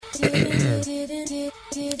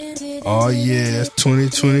Oh yeah, it's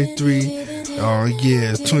 2023. Oh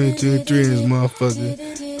yeah, it's 2023 in this motherfucker.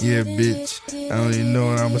 Yeah, bitch. I don't even know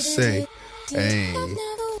what I'ma say. Hey.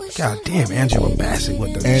 God damn, Angela Bassett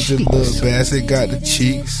with the Angela cheeks. Bassett got the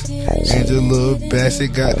cheeks. Angela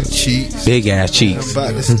Bassett got the cheeks. Big ass cheeks. I'm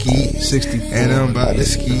about to ski. 64. And I'm about to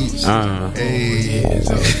ski. Hey.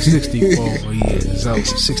 Years old. 64 years old.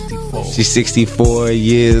 64. She's 64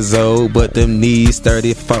 years old, but them knees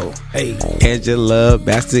 34. Hey. Angela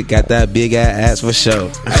Bassett got that big ass for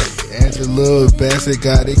sure. Angela Bassett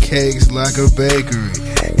got the cakes like a bakery.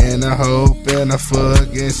 And I hope and I fuck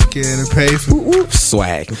and she can pay for it.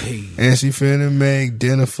 Swag. And she finna make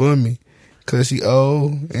dinner for me. Cause she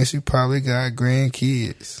old and she probably got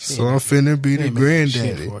grandkids. So I'm finna be the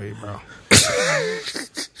granddaddy. For you, bro.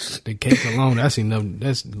 The cake alone, that's enough.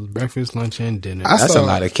 That's breakfast, lunch, and dinner. That's a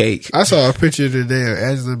lot of cake. I saw a picture today of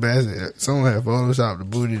Angela Bassett. Someone had photoshopped the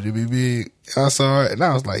booty to be big. I saw it and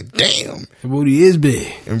I was like, damn. The booty is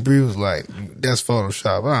big. And Bree was like, that's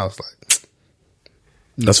Photoshop. And I was like,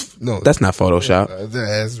 That's not Photoshop.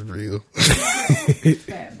 That's real.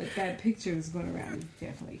 But that picture is going around is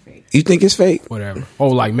definitely fake. You think it's fake? Whatever. Oh,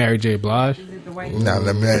 like Mary J. Blige? Is it the white?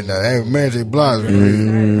 Mary J. Blige is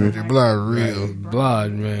real. Mary J. Blige is real.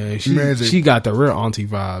 Blige, man. Mary J. She got the real auntie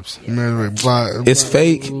vibes. Mary J. Blige. It's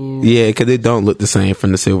fake. Yeah, because it don't look the same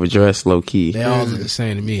from the silver dress, low key. They all look the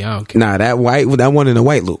same to me. I don't care. Nah, that one in the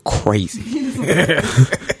white look crazy.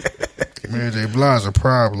 Mary J. Blige a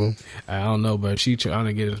problem. I don't know, but she trying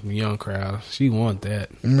to get some young crowd. She want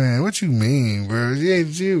that. Man, what you mean, bro?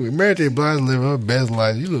 Mary J. Blige live her best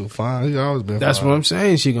life. You look fine. You always been That's fine. what I'm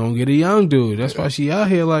saying. She gonna get a young dude. That's why she out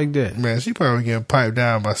here like that. Man, she probably getting piped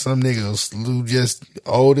down by some niggas who just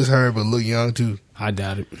old as her but look young too. I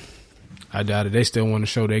doubt it. They still want to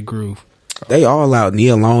show their groove. They all out.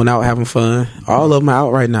 Nia Long out having fun. All of them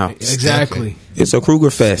out right now. Exactly. It's a Kruger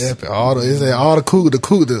Fest. The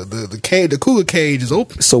cougar cage is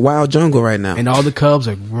open. It's a wild jungle right now. And all the cubs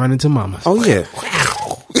are running to mamas. Oh yeah.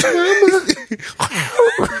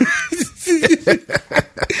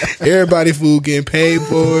 Everybody food getting paid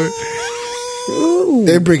for.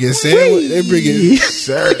 They bringing sandwiches.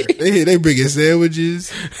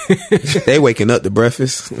 They waking up to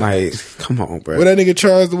breakfast. Like, come on, bro. What that nigga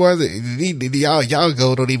Charles the one y'all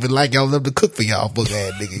go don't even like y'all love to cook for y'all book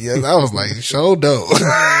ass nigga. Yeah, I was like, show don't.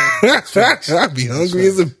 I'd be hungry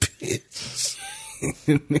as a bitch.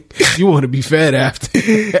 You want to be fed after.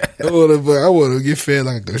 I want to get fed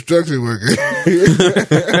like a construction worker.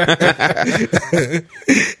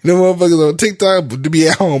 Them motherfuckers on TikTok to be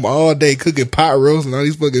at home all day cooking pot roast and all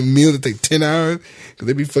these fucking meals that take 10 hours because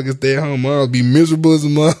they be fucking stay at home all be miserable as a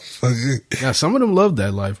motherfucker. Yeah, some of them love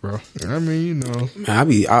that life, bro. I mean, you know.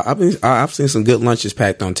 Man, I've seen some good lunches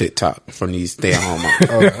packed on TikTok from these stay at home moms.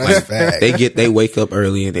 Oh, that's fact. They wake up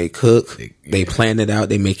early and they cook. They plan it out.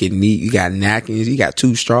 They make it neat. You got napkins. You got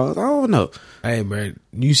 2 straws. I don't know. Hey, man,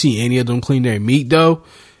 you see any of them clean their meat though?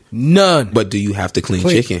 None. But do you have to clean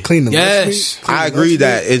chicken? Clean the Yes. I agree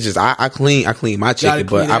that it's just I clean my chicken,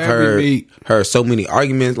 but I've heard so many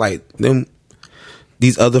arguments like them.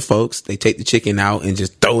 These other folks, they take the chicken out and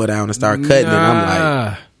just throw it out and start cutting it. I'm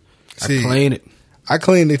like, I clean it. I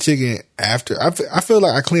clean the chicken after. I feel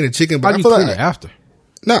like I clean the chicken, but How do I you feel clean like it after?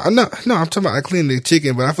 No. I'm talking about I clean the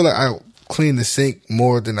chicken, but I feel like I clean the sink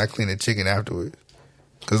more than I clean the chicken afterwards.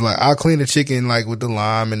 Cause like I'll clean the chicken like with the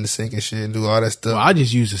lime in the sink and shit and do all that stuff. Well, I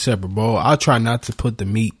just use a separate bowl. I'll try not to put the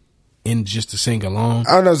meat in just the sink alone.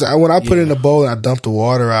 I don't know. When I put it in the bowl and I dump the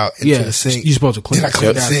water out into the sink, you're supposed to clean. Then I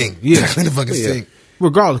clean the sink. Yeah, I clean the fucking sink.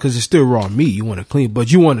 Regardless, because it's still raw meat. You want to clean,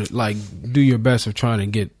 but you want to like do your best of trying to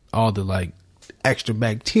get all the like extra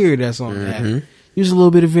bacteria that's on that. Use a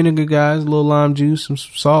little bit of vinegar, guys. A little lime juice, some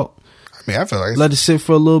salt. I mean, I feel like let it sit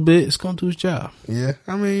for a little bit. It's gonna do its job. Yeah,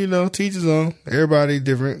 I mean, you know, teach his own. Everybody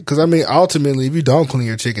different. Because I mean, ultimately, if you don't clean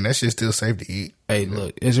your chicken, that shit's still safe to eat. Hey,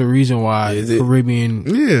 look, there's a reason why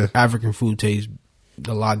Caribbean, African food tastes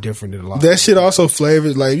a lot different than a lot. That shit also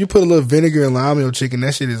flavors. Like if you put a little vinegar and lime in your chicken,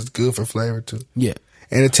 that shit is good for flavor too. Yeah,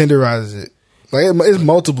 and it tenderizes it. Like it's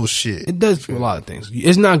multiple shit. It does a lot of things.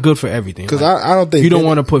 It's not good for everything. Because I don't think you don't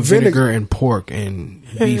want to put vinegar in pork and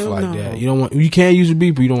beef like that. You don't want. You can use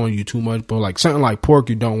beef, but you don't want to use too much. But like something like pork,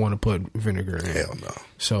 you don't want to put vinegar in. Hell no.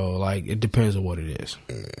 So like it depends on what it is.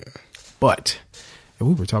 Yeah. But if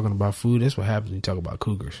we were talking about food, that's what happens when you talk about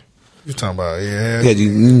cougars. You're talking about you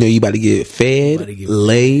know you about to get fed,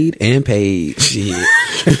 laid, and paid. Shit.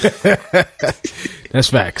 That's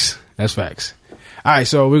facts. That's facts. All right,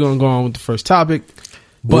 so we're gonna go on with the first topic.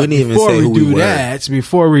 But before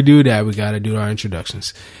we do that, we got to do our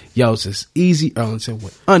introductions. Yo, it's Easy,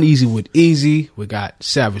 Uneasy with Easy. We got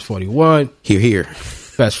Savage 41. Here.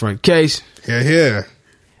 Best Friend Case. Here.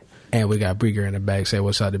 And we got Breaker in the back. Say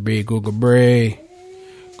what's up to Big Google Bray.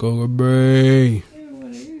 Google Bray.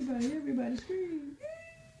 Everybody scream.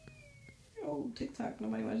 Oh, TikTok.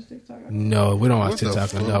 Nobody watches TikTok. No, we don't watch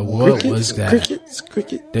TikTok. No, what was that?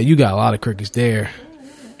 Cricket. You got a lot of crickets there.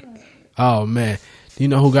 Oh, man. Do you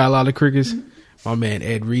know who got a lot of crickets? My man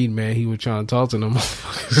Ed Reed, man. He was trying to talk to them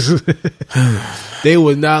motherfuckers. They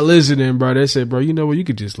was not listening, bro. They said, bro, you know what? You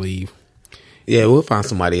could just leave. Yeah, we'll find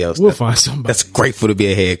somebody else. We'll find somebody. That's grateful to be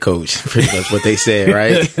a head coach. Pretty much what they said,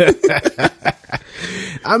 right?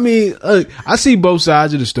 I mean, I see both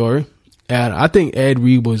sides of the story. And I think Ed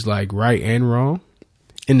Reed was like right and wrong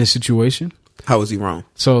in the situation. How was he wrong?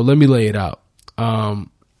 So let me lay it out.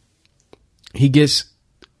 He gets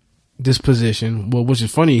this position, well, which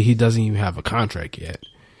is funny, he doesn't even have a contract yet.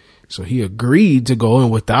 So he agreed to go in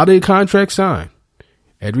without a contract signed.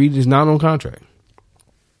 Ed Reed is not on contract.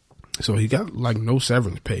 So he got like no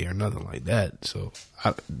severance pay or nothing like that. So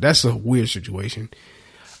that's a weird situation.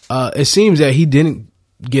 It seems that he didn't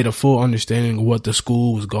get a full understanding of what the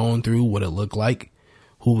school was going through, what it looked like,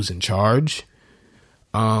 who was in charge.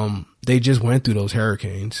 They just went through those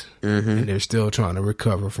hurricanes, and they're still trying to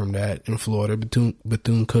recover from that in Florida.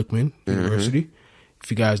 Bethune-Cookman University. If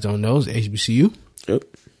you guys don't know, it's HBCU. Yep.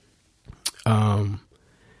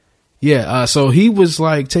 So he was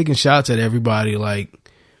like taking shots at everybody, like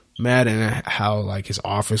mad at how like his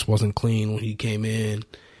office wasn't clean when he came in,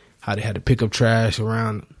 how they had to pick up trash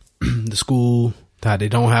around the school, how they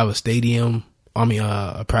don't have a stadium,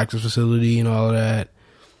 a practice facility and all of that.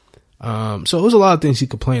 So it was a lot of things he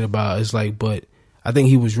complained about. It's like, but I think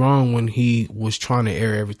he was wrong when he was trying to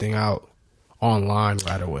air everything out online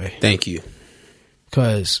right away. Thank you.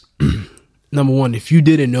 Because number one, if you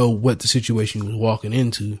didn't know what the situation you was walking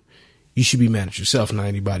into, you should be mad at yourself, not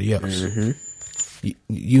anybody else.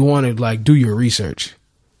 You want to like do your research.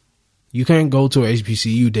 You can't go to a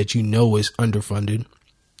HBCU that you know is underfunded.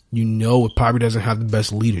 You know it probably doesn't have the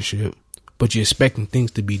best leadership, but you're expecting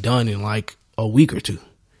things to be done in like a week or two,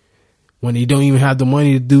 when you don't even have the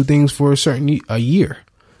money to do things for a year.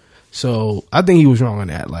 So I think he was wrong on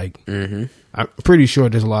that. Like, I'm pretty sure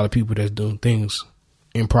there's a lot of people that's doing things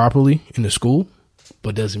improperly in the school,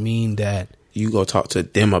 but doesn't mean that you go talk to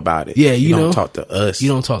them about it. Yeah, you don't talk to us. You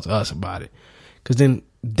don't talk to us about it, because then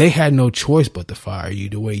they had no choice but to fire you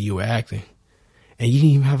the way you were acting, and you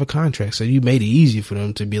didn't even have a contract, so you made it easy for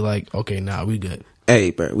them to be like, okay, nah, we good.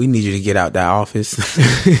 Hey, bro, we need you to get out that office.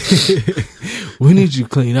 We need you to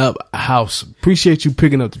clean up a house. Appreciate you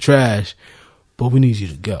picking up the trash, but we need you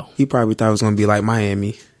to go. He probably thought it was going to be like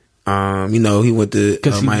Miami. He went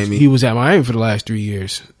to Miami. He was at Miami for the last 3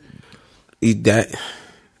 years.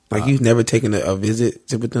 You've never taken a visit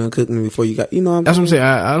to Bethune-Cookman before you got, that's what I'm saying.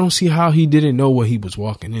 I don't see how he didn't know what he was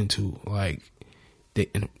walking into. Like,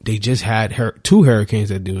 they just had two hurricanes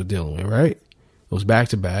that they were dealing with, right? It was back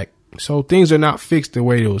to back. So things are not fixed the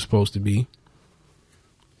way they were supposed to be.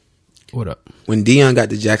 What up? When Deion got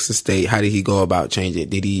to Jackson State, how did he go about changing it?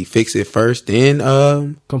 Did he fix it first, then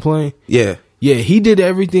complain? Yeah. Yeah, he did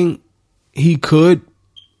everything he could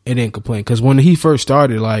and then complain. Because when he first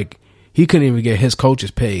started, like, he couldn't even get his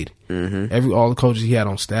coaches paid. All the coaches he had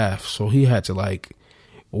on staff. So he had to, like,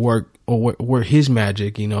 work his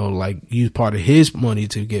magic, like, use part of his money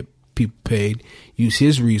to get people paid, use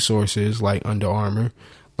his resources, like Under Armour.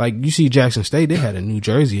 Like, you see Jackson State, they had a New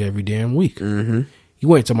Jersey every damn week. He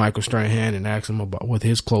went to Michael Strahan and asked him about with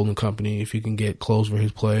his clothing company if he can get clothes for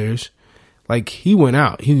his players. Like, he went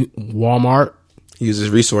out. Walmart. He uses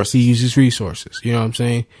resources. He uses resources. You know what I'm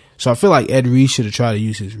saying? So I feel like Ed Reed should have tried to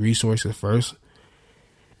use his resources first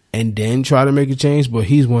and then try to make a change. But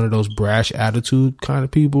he's one of those brash attitude kind of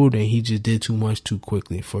people that he just did too much too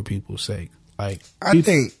quickly for people's sake. Like, I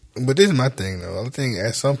think, but this is my thing, though. I think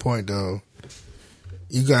at some point, though,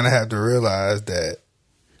 you're going to have to realize that,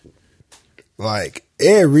 like,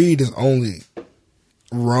 Ed Reed is only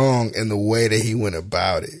wrong in the way that he went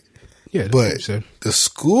about it. Yeah, but the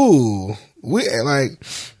school,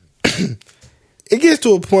 it gets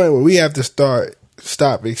to a point where we have to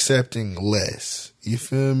stop accepting less. You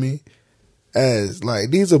feel me? As, like,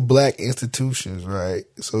 these are black institutions, right?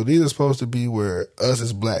 So these are supposed to be where us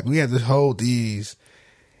as black, we have to hold these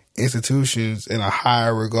institutions in a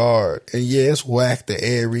higher regard. And yeah, it's whack that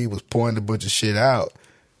Ed Reed was pointing a bunch of shit out.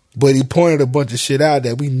 But he pointed a bunch of shit out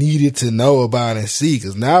that we needed to know about and see.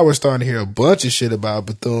 Because now we're starting to hear a bunch of shit about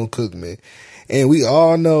Bethune-Cookman. And we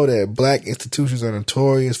all know that black institutions are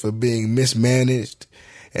notorious for being mismanaged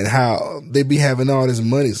and how they be having all this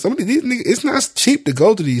money. Some of these niggas, it's not cheap to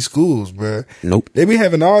go to these schools, bro. Nope. They be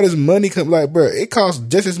having all this money come like, bro. It costs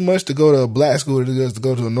just as much to go to a black school as it does to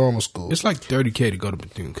go to a normal school. It's like $30K to go to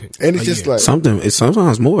Bethune-Cookman, and it's just like it's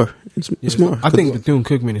sometimes more. It's more. I think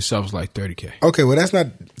Bethune-Cookman itself is like $30K. Okay, well that's not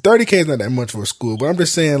 $30K is not that much for a school, but I'm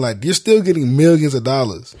just saying like you're still getting millions of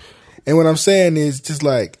dollars, and what I'm saying is just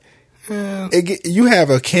like. You have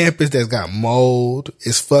a campus that's got mold.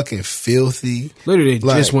 It's fucking filthy. Literally,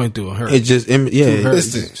 just went through a hurricane. It just,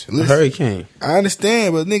 listen, a hurricane. I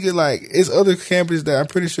understand, but nigga, like, it's other campuses that I'm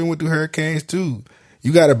pretty sure went through hurricanes too.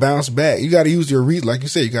 You got to bounce back. You got to use your like you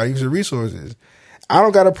said, you got to use your resources. I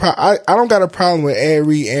don't got a problem with Ed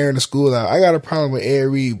Reed airing the school out. I got a problem with Ed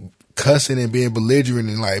Reed cussing and being belligerent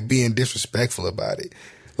and like being disrespectful about it.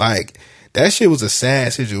 Like. That shit was a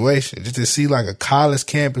sad situation. Just to see like a college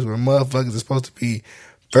campus where motherfuckers are supposed to be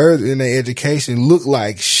further in their education look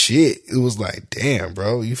like shit. It was like, damn,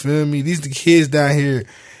 bro. You feel me? These the kids down here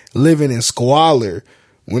living in squalor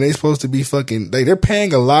when they supposed to be fucking, like, they're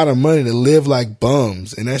paying a lot of money to live like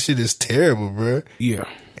bums. And that shit is terrible, bro. Yeah.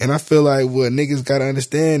 And I feel like what niggas gotta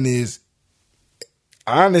understand is,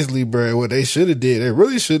 honestly, bro, what they should have did, they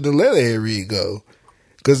really shouldn't have let Ed Reed go.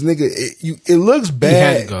 Cause nigga, it looks bad. He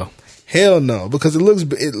had to go. Hell no, because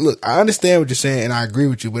look, I understand what you're saying and I agree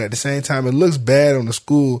with you, but at the same time, it looks bad on the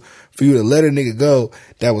school for you to let a nigga go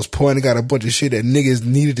that was pointing out a bunch of shit that niggas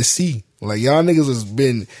needed to see. Like, y'all niggas has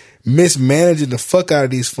been mismanaging the fuck out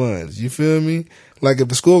of these funds. You feel me? Like, if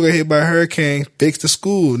the school got hit by a hurricane, fix the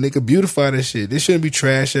school. Nigga, beautify that shit. There shouldn't be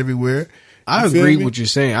trash everywhere. I agree with what you're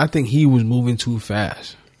saying. I think he was moving too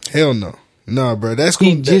fast. Hell no. No, bro. That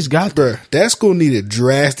school that school needed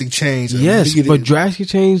drastic change. Yes, but drastic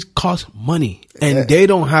change costs money, and they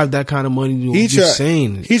don't have that kind of money to do. He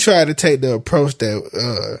tried to take the approach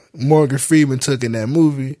that Morgan Freeman took in that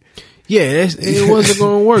movie. Yeah, it wasn't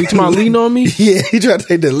going to work. You talking about lean on me? Yeah, he tried to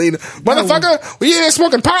take the lean. Motherfucker, you ain't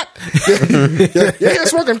smoking pot. You ain't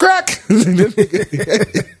smoking crack.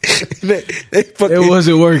 It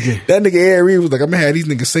wasn't working. That nigga Ed Reed was like, I'm going to have these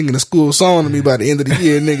niggas singing a school song to me by the end of the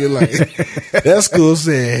year, nigga. Like, that school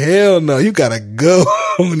said, hell no, you got to go,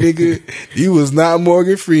 nigga. You was not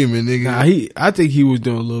Morgan Freeman, nigga. Nah, I think he was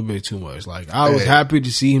doing a little bit too much. Like, I was happy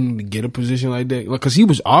to see him get a position like that. Like, cause he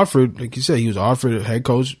was offered, like you said, he was offered a head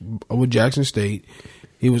coach with Jackson State.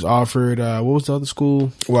 He was offered what was the other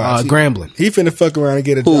school? Grambling. He finna fuck around and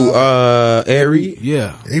get a job. Ed Reed?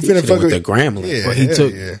 Yeah. He finna fuck with the Grambling. Yeah, but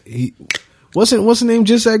he what's the name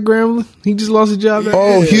just at Grambling? He just lost a job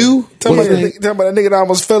at Hugh? Talking about that nigga that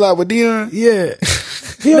almost fell out with Dion? Yeah.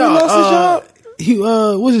 He lost his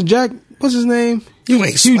job? Was it Jack? What's his name?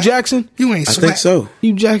 Hugh Jackson? You ain't I think so.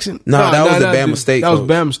 Hugh Jackson? No, that was the Bama State coach. That was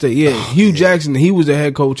Bama State, yeah. Hugh Jackson, he was the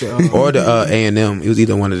head coach at... or the A&M. It was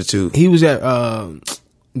either one of the two. He was at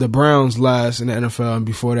the Browns last in the NFL, and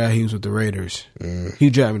before that, he was with the Raiders.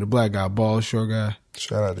 Hugh Jackman, the black guy, bald, short guy.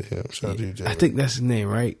 Shout out to him. Shout out to Hugh Jackman. I think that's his name,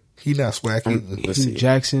 right? He not swag. Hugh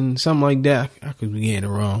Jackson, something like that. I could be getting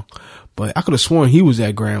it wrong. But I could have sworn he was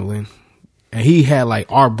at Grambling. And he had like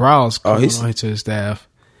Art Browse coming on to his staff.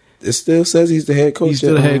 It still says he's the head coach. He's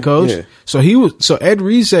still the head coach. Yeah. So Ed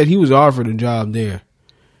Reed said he was offered a job there.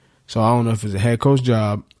 So I don't know if it's a head coach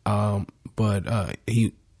job, but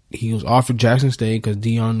he was offered Jackson State because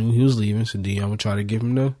Dion knew he was leaving, so Dion would try to give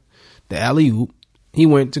him the alley-oop. He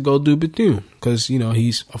went to go do Bethune because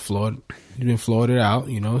he's been Florida out.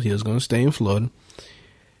 He was going to stay in Florida.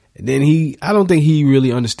 And then I don't think he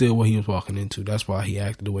really understood what he was walking into. That's why he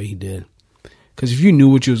acted the way he did. Because if you knew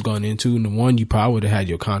what you was going into, number one, you probably would have had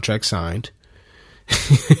your contract signed.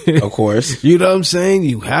 Of course. You know what I'm saying?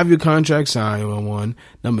 You have your contract signed, number one.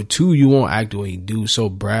 Number two, you won't act the way you do, so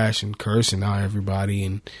brash and cursing out everybody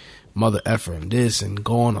and mother effer and this and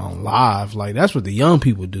going on live. Like, that's what the young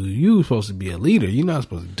people do. You're supposed to be a leader. You're not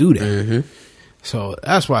supposed to do that. Mm-hmm. So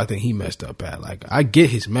that's why I think he messed up at. Like, I get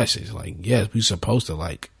his message. Like, yes, we're supposed to,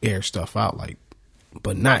 like, air stuff out, like,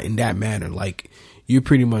 but not in that manner. Like, you're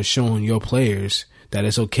pretty much showing your players that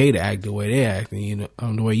it's okay to act the way they act, and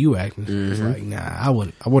the way you act. Mm-hmm. It's like, nah, I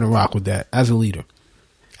wouldn't rock with that as a leader,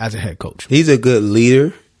 as a head coach. He's a good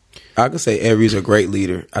leader. I could say Ed Reed's a great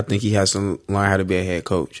leader. I think he has to learn how to be a head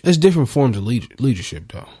coach. It's different forms of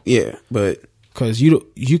leadership, though. Yeah, but because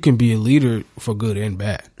you can be a leader for good and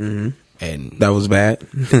bad. Mm-hmm. And that was bad.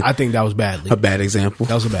 I think that was bad. A bad example.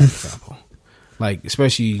 That was a bad example. Like,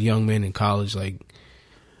 especially young men in college, like,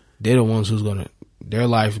 they're the ones their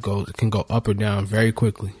life can go up or down very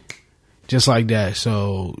quickly. Just like that.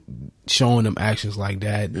 So showing them actions like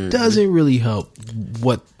that doesn't really help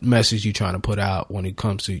what message you're trying to put out when it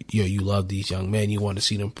comes to, you love these young men, you want to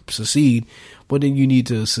see them succeed, but then you need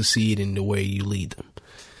to succeed in the way you lead them.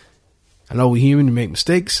 I know we're human to make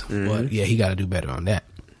mistakes, but yeah, he got to do better on that.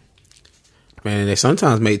 Man, they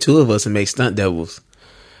sometimes make two of us and make stunt devils.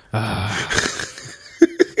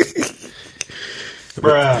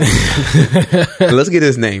 Let's get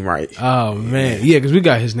his name right. Oh man, yeah, because we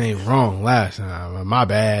got his name wrong last time. My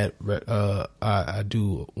bad. I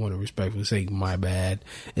do want to respectfully say my bad.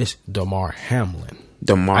 It's Damar Hamlin.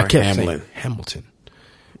 I kept saying Hamilton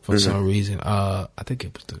for some reason. I think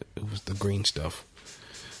it was the green stuff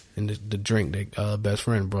and the drink that best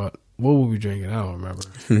friend brought. What were we drinking? I don't remember.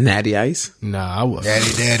 Natty Ice? Nah, I was.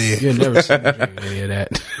 Daddy. You'll never see me drink any of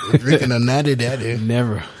that. Drinking a Natty Daddy.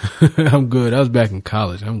 Never. I'm good. I was back in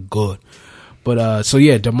college. I'm good. But, so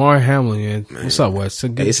yeah, Damar Hamlin. What's up, Wes? So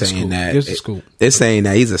they saying that. Give us the scoop. They're saying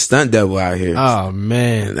that he's a stunt double out here. Oh,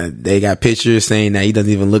 man. And they got pictures saying that he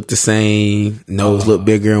doesn't even look the same. Nose look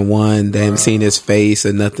bigger in one. They haven't seen his face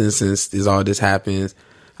or nothing since all this happens.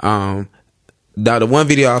 Now, the one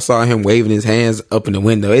video I saw him waving his hands up in the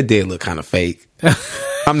window, it did look kind of fake.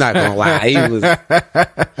 I'm not gonna lie,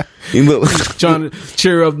 he looked trying to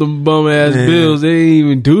cheer up them bum ass Bills. They didn't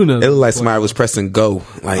even do nothing. It looked like somebody was pressing go,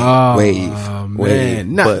 like wave.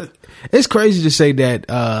 Nah, but it's crazy to say that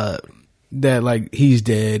that like he's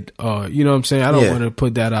dead. You know what I'm saying? I don't want to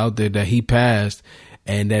put that out there that he passed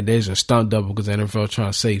and that there's a stunt double because the NFL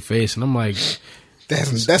trying to save face. And I'm like.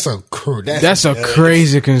 That's a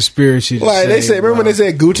crazy conspiracy. Like they said, remember when they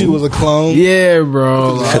said Gucci was a clone? Yeah,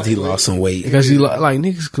 bro. Because he lost some weight. Because like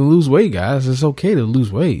niggas can lose weight, guys. It's okay to lose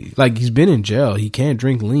weight. Like he's been in jail. He can't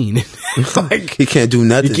drink lean. Like he can't do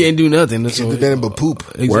nothing. He can't do nothing. He can't do nothing but poop.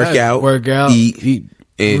 Exactly. Work out, eat,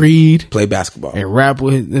 and read, play basketball, and rap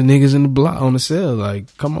with the niggas in the block on the cell.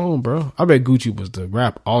 Like, come on, bro. I bet Gucci was the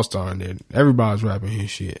rap all-star, and then everybody's rapping his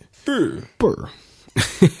shit. Brr.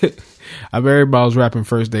 I bet everybody was rapping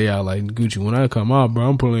first day out like Gucci. When I come out, bro,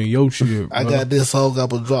 I'm pulling your shit. Bro. I got this song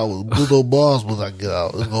up a drop with Budo Bars when I get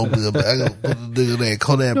out. It's gonna be I gotta put the nigga there,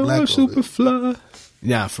 Kodak Black. Super fly.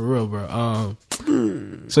 Yeah, for real, bro.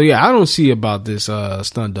 So yeah, I don't see about this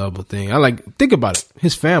stunt double thing. I think about it.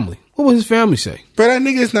 His family. What would his family say? Bro, that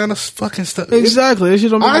nigga is not a fucking stunt. Exactly. That shit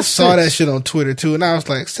don't make I saw that shit on Twitter too, and I was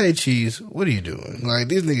like, "Say cheese, what are you doing? Like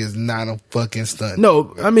this nigga is not a fucking stunt."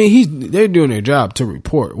 No, I mean they're doing their job to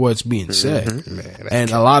report what's being said, and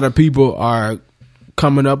a lot of people are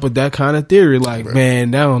coming up with that kind of theory. Like, man,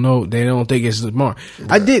 they don't know. They don't think it's smart.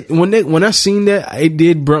 I did when I seen that, it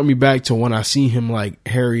did brought me back to when I seen him like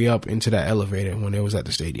hurry up into that elevator when it was at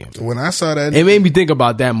the stadium. When I saw that, it made me think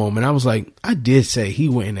about that moment. I was like, I did say he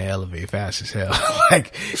went in the elevator fast as hell.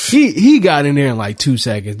 Like he got in there in like 2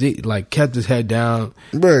 seconds. He, like kept his head down.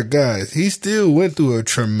 Bro, guys, he still went through a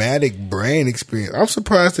traumatic brain experience. I'm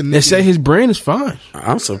surprised the nigga, they say his brain is fine.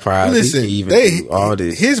 I'm surprised. Listen, he can even do all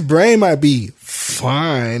this. His brain might be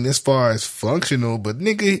fine as far as functional, but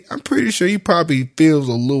nigga, I'm pretty sure he probably feels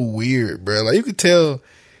a little weird, bro. Like you could tell,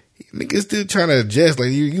 nigga still trying to adjust.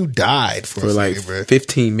 Like you died for a like second, bro.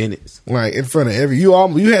 15 minutes, like in front of you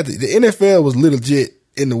had the NFL was legit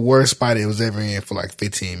in the worst spot it was ever in for like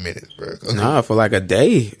 15 minutes, bro. Okay. Nah, for like a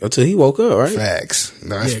day until he woke up, right? Facts.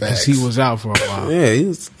 That's facts. Because he was out for a while. Yeah, he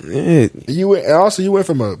was. Yeah. You went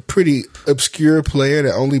from a pretty obscure player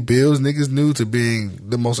that only Bills niggas knew to being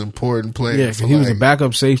the most important player. Yeah, because he was a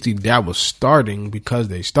backup safety that was starting because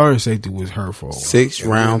their starting safety was hurt for a while. 6th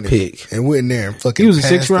round pick. And went in there and fucking. He was a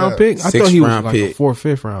 6th round pick? I thought he was like a 4th,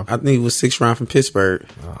 5th round pick. I think he was 6th round from Pittsburgh.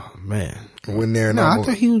 Oh, man. Went there and I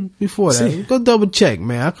thought he was before that. Go double check,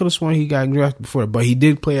 man. I could have sworn he got drafted before that, but he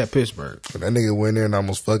did play at Pittsburgh. But that nigga went there and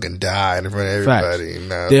almost fucking died in front of everybody.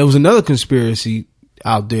 Nah. There was another conspiracy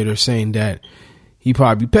out there that's saying that he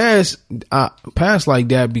probably passed like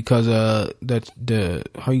that because the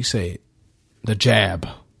how you say it, the jab,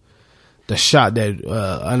 the shot that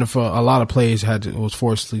NFL, a lot of players was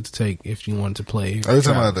forced to take if you wanted to play. Are you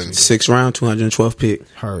talking about the 6th round, 212th pick?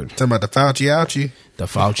 Heard. Talking about the Fauci ouchie? The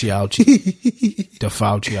Fauci ouchie. The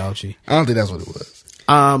Fauci ouchie. I don't think that's what it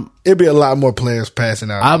was. It'd be a lot more players passing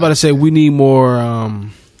out. I was about to say we need more.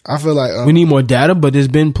 I feel like we need more data, but there's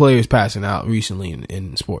been players passing out recently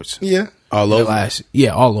in sports. Yeah, all over.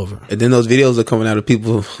 All over. And then those videos are coming out of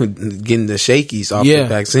people getting the shakies off the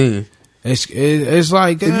vaccine. It's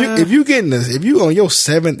like if you on your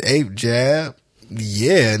 7th, 8th jab,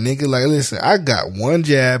 yeah, nigga. Like, listen, I got one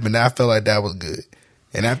jab and I felt like that was good,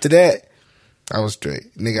 and after that, I was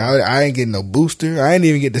straight, nigga. I ain't getting no booster. I ain't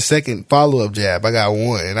even get the second follow up jab. I got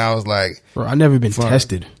one, and I was like, bro, I never been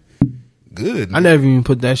tested. Good. Man. I never even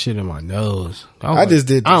put that shit in my nose. I just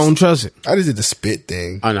did. I don't trust it. I just did the spit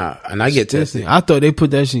thing. Oh no, and I get tested. I thought they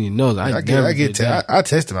put that shit in your nose. I get tested. I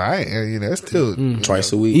tested. I ain't. It's still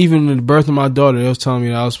twice a week. Even at the birth of my daughter, they was telling me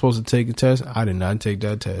that I was supposed to take a test. I did not take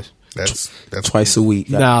that test. That's twice a week.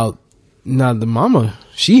 Now the mama,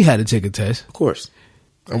 she had to take a test. Of course.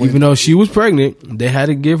 Even though she was pregnant, they had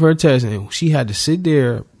to give her a test, and she had to sit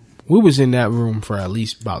there. We was in that room for at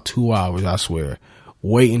least about 2 hours, I swear,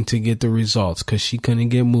 waiting to get the results because she couldn't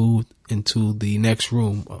get moved into the next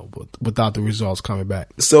room without the results coming back.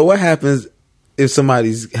 So what happens if somebody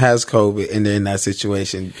has COVID and they're in that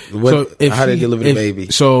situation? How they deliver the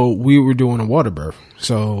baby? So we were doing a water birth.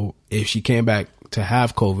 So if she came back to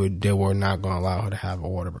have COVID, they were not going to allow her to have a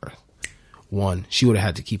water birth. One, she would have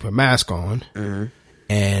had to keep her mask on, and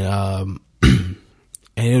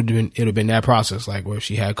it would have been that process. Like where if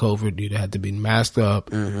she had COVID, you'd have had to be masked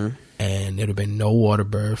up, and it would have been no water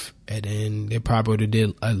birth, and then they probably would have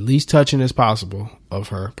did at least touching as possible of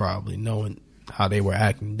her, probably knowing how they were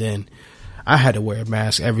acting. Then I had to wear a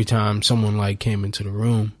mask every time someone like came into the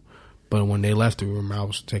room, but when they left the room, I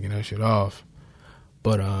was taking that shit off.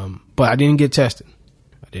 But I didn't get tested.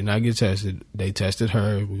 I did not get tested. They tested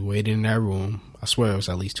her. We waited in that room. I swear it was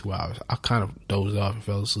at least 2 hours. I kind of dozed off and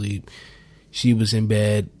fell asleep. She was in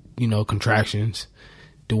bed, contractions,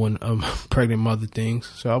 doing pregnant mother things.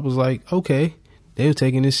 So I was like, okay, they were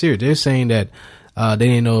taking this serious. They're saying that they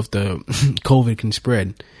didn't know if the COVID can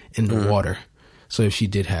spread in the water. So if she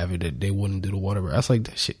did have it, that they wouldn't do the water. I was like,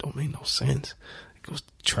 that shit don't make no sense. It goes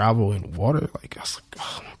travel in water. Like, I was like,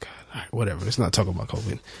 oh my God. All right, whatever. Let's not talk about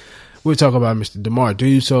COVID. We're talking about Mr. DeMar,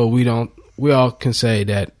 dude. So we all can say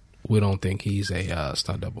that we don't think he's a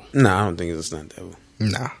stunt double. No, I don't think he's a stunt double.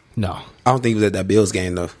 No. I don't think he was at that Bills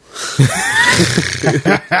game though.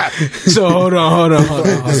 So hold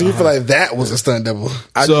on. So you feel like that was a stunt double?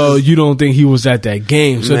 You don't think he was at that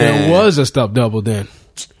game? So there was a stunt double then.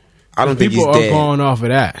 I don't think he's people dead. are going off of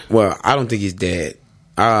that. Well, I don't think he's dead.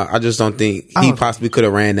 I just don't think he possibly could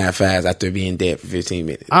have ran that fast after being dead for 15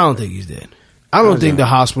 minutes. I don't think he's dead. I don't think the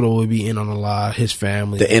hospital would be in on a lot. His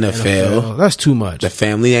family, the NFL, that's too much. The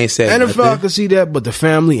family ain't said NFL nothing. could see that, but the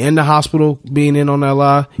family and the hospital being in on that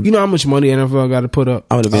lie. You know how much money NFL got to put up?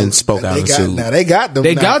 I would have been spoke out and sued. Now they got the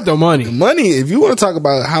money. The money. If you want to talk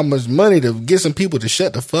about how much money to get some people to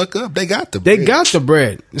shut the fuck up, they got the bread. They got the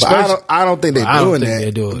bread. But I don't think they're doing that.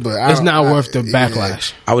 They do it. But it's not worth the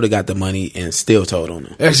backlash. I would have got the money and still told on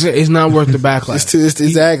them. It's not worth the backlash.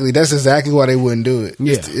 Exactly. That's exactly why they wouldn't do it.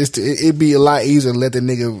 Yeah. It'd be a lot easier to let the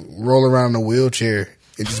nigga roll around in a wheelchair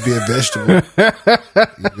and just be a vegetable.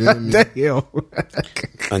 Damn.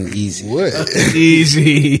 Uneasy. What?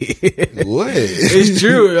 Easy. What? It's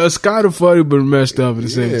true. It's kind of funny, but messed up at the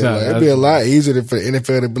same time. Like, it'd be a lot easier for the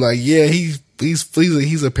NFL to be like, yeah, he's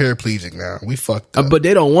a paraplegic now. We fucked up. But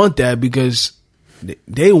they don't want that because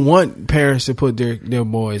they want parents to put their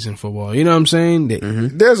boys in football. You know what I'm saying?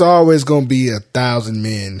 There's always going to be 1,000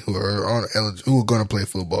 men who are going to play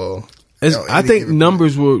football. I think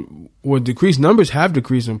numbers will decrease. Numbers have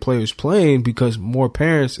decreased in players playing because more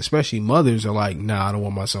parents, especially mothers, are like, nah, I don't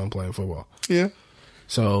want my son playing football. Yeah.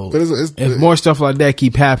 So if more stuff like that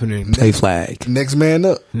keep happening, play flag. Next man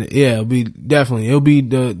up. Yeah, it'll be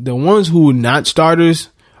the ones who are not starters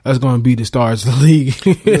that's going to be the stars of the league.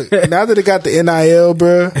 Now that they got the NIL,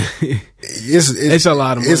 bro, it's a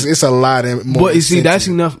lot of money. It's a lot of more. But you see, that's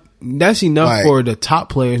enough. That's enough for the top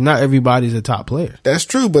players. Not everybody's a top player. That's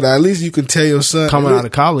true, but at least you can tell your son coming out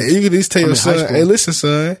of college. You can at least tell your son, "Hey, listen,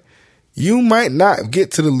 son, you might not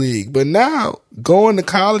get to the league, but now going to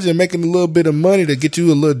college and making a little bit of money to get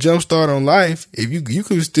you a little jump start on life. If you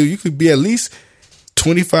could be at least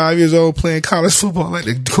 25 years old playing college football like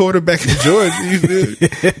the quarterback in Georgia. You feel me?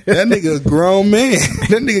 That nigga a grown man.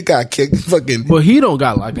 That nigga got kicked fucking. But he don't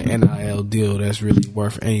got like an NIL deal that's really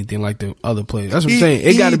worth anything like the other players. That's what I'm saying.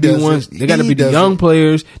 It got to be ones. They got to be the young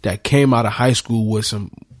players that came out of high school with some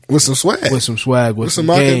swag, with some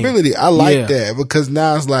marketability. I like that because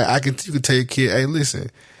now it's like you can tell your kid, hey, listen.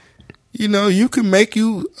 You know, you can make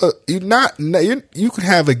you can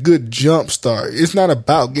have a good jump start. It's not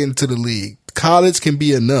about getting to the league. College can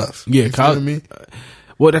be enough. Yeah, college.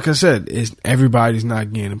 Well, like I said, everybody's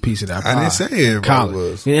not getting a piece of that pie. I didn't say everybody college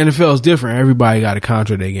was. The NFL is different. Everybody got a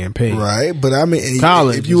contract they getting paid. Right, but I mean,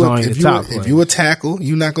 college if you a tackle,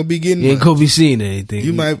 you're not gonna be getting. You ain't gonna be seeing anything.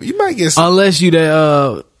 You might get some, unless you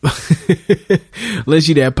that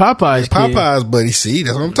Popeyes kid. Popeyes, buddy. See,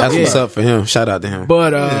 that's what I'm talking about. That's what's up for him. Shout out to him.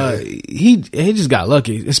 But he just got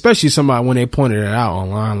lucky, especially somebody when they pointed it out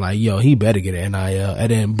online, like, yo, he better get an NIL, and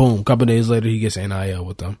then boom, a couple days later he gets an NIL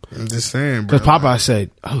with them. I'm just saying, bro. Because Popeye said,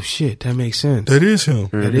 "Oh shit, that makes sense. That is him.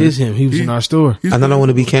 That is him. He was in our store." I don't want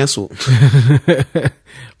to be canceled.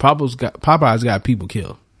 Popeye's got people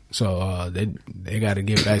killed. So they got to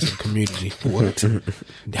give back to the community. What?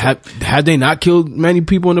 Have they not killed many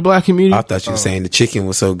people in the black community? I thought you were saying the chicken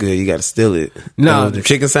was so good you got to steal it. No, the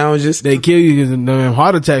chicken sandwiches. They kill you because the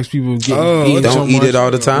heart attacks people get. Don't eat it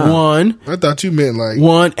all the time. One, I thought you meant like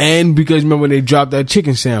one, and because remember when they dropped that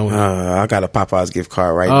chicken sandwich. I got a Popeyes gift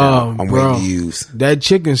card right now. I'm bro, waiting to use that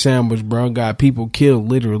chicken sandwich, bro. Got people killed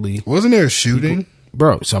literally. Wasn't there a shooting?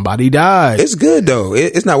 Bro, somebody died. It's good though.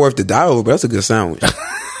 It's not worth the die over, but that's a good sandwich.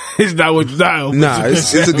 It's not what you die over. Nah,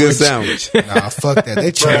 it's a good sandwich. Nah, fuck that.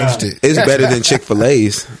 They changed it. It's better than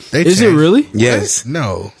Chick-fil-A's. Is it really? Yes.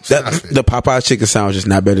 No. Stop it. The Popeyes chicken sandwich is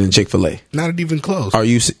not better than Chick-fil-A. Not even close. Are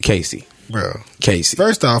you Casey? Bro. Casey.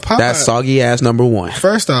 First off, Popeyes. That's soggy ass number one.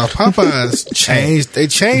 First off, Popeyes changed. They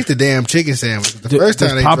changed the damn chicken sandwich. The first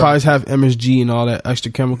time they Popeyes have MSG and all that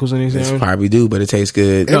extra chemicals in their They sandwich? probably do, but it tastes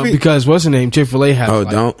good. No, because what's the name? Chick-fil-A has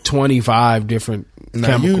don't. 25 different Now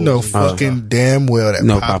chemicals. you know fucking damn well that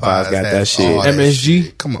No, Popeyes Popeyes got has that shit. all MSG?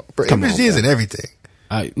 shit. Come on, bro. Come on, MSG is bro. in everything.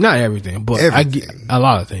 Not everything, but I get Everything. a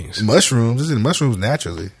lot of things. Mushrooms. It's in mushrooms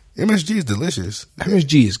naturally. MSG is delicious.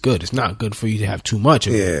 MSG is good. It's not good for you to have too much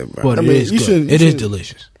of Yeah, it, bro. but I it mean, is you good. shouldn't- you It is shouldn't-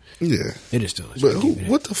 delicious. Yeah. It is delicious. But I'll who, give you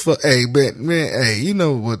that. what the fuck? Hey, man, hey, you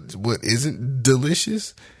know what isn't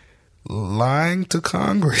delicious? Lying to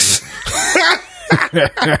Congress.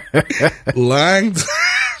 Lying to...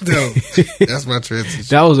 No, that's my transition.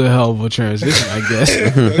 That was a hell of a transition, I guess.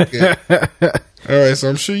 Okay. All right, so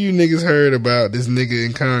I'm sure you niggas heard about this nigga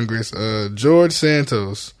in Congress, George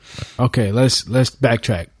Santos. Okay, let's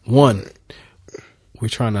backtrack. One, we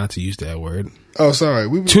try not to use that word. Oh, sorry.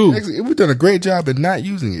 Two. We've done a great job at not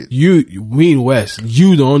using it. Me and Wes,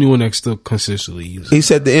 you the only one that still consistently uses it. He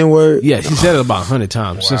said the N-word? Yes, he said it about 100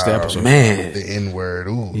 times since the Wow, episode. Man. The N-word.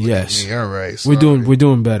 Ooh, look Yes. at me. All right. We're sorry.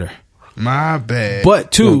 doing better. My bad.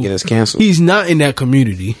 But Gonna two, get us canceled. he's not in that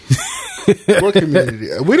community. What community?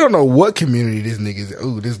 We don't know what community this nigga is.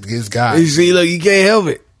 Ooh, this guy. You see, look, you can't help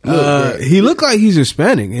it. Look, bro. He looked like he's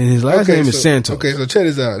Hispanic, and his last name is Santos. Okay, so check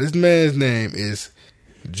this out. This man's name is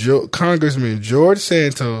Congressman George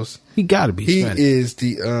Santos. He got to be He Hispanic. is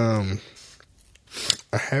the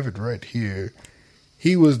I have it right here.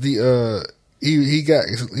 He was the he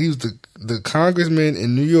was the congressman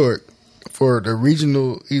in New York for the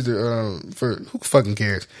regional for who fucking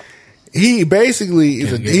cares. He basically is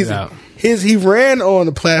Can't get it out. he ran on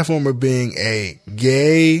the platform of being a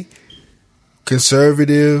gay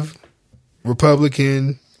conservative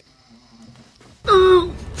Republican.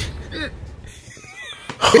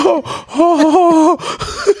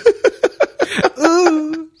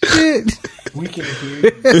 Shit. We can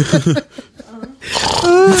hear.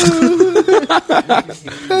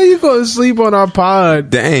 How you gonna sleep on our pod?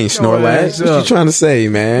 Dang, Snorlax. ass What up. you trying to say,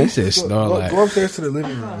 man? He said Snorlax. Go upstairs to the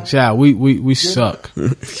living room. Child, we suck.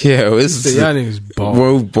 Yeah, it's Y'all niggas boring.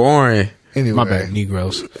 we're boring. Anyway, My bad,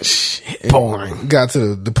 Negroes. Boring. got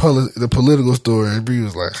to the political story and Bree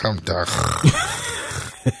was like, I'm done.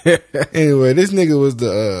 Anyway, this nigga was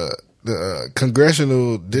the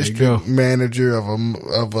congressional go. district manager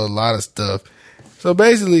of a lot of stuff. So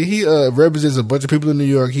basically, he represents a bunch of people in New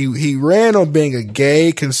York. He ran on being a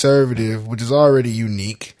gay conservative, which is already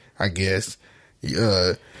unique, I guess.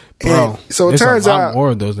 Bro, so it there's turns a lot out,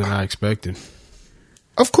 more of those than I expected.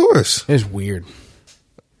 of course, It's weird.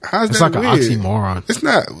 how's It's that like an weird? oxymoron. It's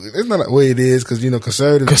not the way it is because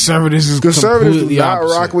conservatives. Conservatives is Conservatives do completely not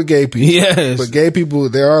opposite. rock with gay people. Yes. But gay people,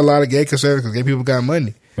 there are a lot of gay conservatives because gay people got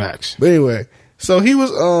money. Facts. But anyway, so he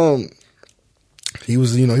was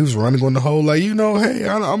running on the whole like, hey,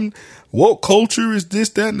 I'm woke culture is this,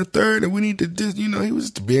 that, and the third, and we need to just, he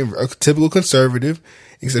was just being a typical conservative,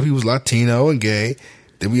 except he was Latino and gay.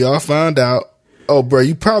 Then we all found out, oh, bro,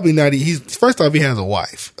 you probably not. First off, he has a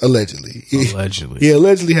wife, allegedly. Allegedly. He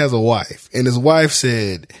allegedly has a wife, and his wife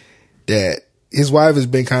said that his wife has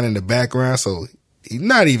been kind of in the background, so he's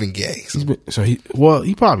not even gay. So,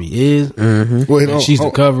 He probably is. well, And she's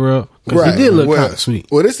the cover up. Right. He did look Well, kind of sweet.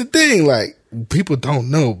 Well, that's the thing. Like, people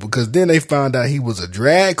don't know because then they found out he was a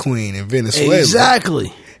drag queen in Venezuela.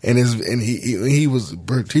 Exactly. And he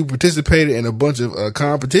participated in a bunch of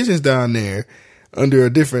competitions down there under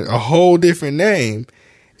a whole different name,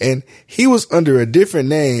 and he was under a different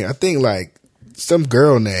name. I think like some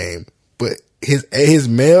girl name, but his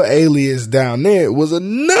male alias down there was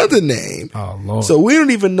another name. Oh, Lord. So we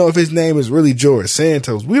don't even know if his name is really George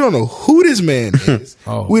Santos. We don't know who this man is.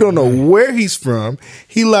 Oh, we don't know where he's from.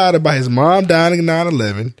 He lied about his mom dying in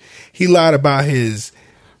 9/11. He lied about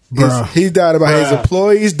he died about his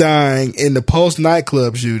employees dying in the Post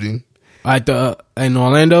nightclub shooting. Like in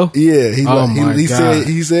Orlando? Yeah, Oh, my God.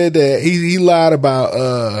 he said that he lied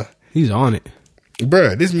about He's on it.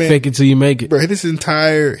 Bruh, this man, Fake it till you make it. bruh, his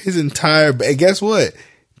entire, and guess what?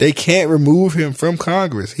 They can't remove him from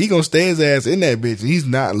Congress. He gonna stay his ass in that bitch. He's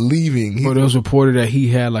not leaving. But it was reported that he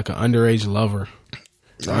had like an underage lover,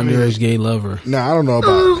 underage gay lover. Nah, I don't know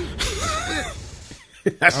about.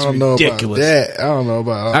 That's I don't know ridiculous. about that. I don't know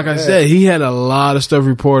about all Like I that. said, he had a lot of stuff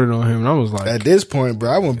reported on him, and I was like, At this point, bro,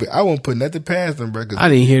 I won't put nothing past him, bro. 'cause- I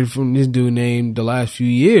didn't hear from this dude named the last few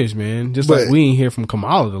years, man. Just like But- we didn't hear from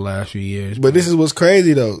Kamala the last few years. but this is what's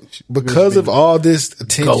crazy though, because of all this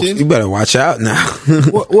attention. You better watch out now.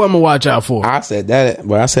 what I'm gonna watch out for? I said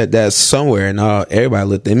that somewhere, and everybody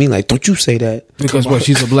looked at me like, "Don't you say that?" Because what?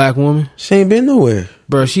 She's a black woman, She ain't been nowhere.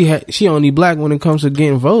 bro. She only black when it comes to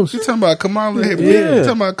getting votes. You talking about Kamala Harris? Yeah. You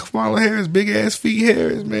talking about Kamala Harris, big ass feet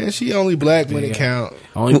Harris, man. She only black when it count.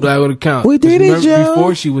 Only black would count. We did it, 'Cause Joe.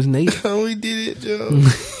 Before she was native. We did it, Joe.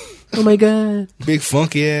 Oh my god. Big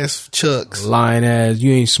funky ass chucks. Lying ass.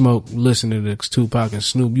 You ain't smoked. Listen to the Tupac and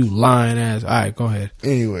Snoop. You lying ass. All right, go ahead.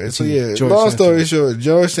 Anyway, so yeah, George long story Santos. short,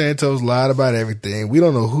 George Santos lied about everything. We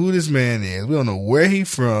don't know who this man is. We don't know where he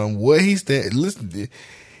from, what he's listen.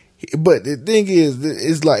 But the thing is,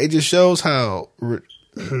 it's like it just shows how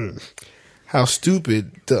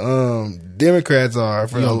stupid the Democrats are.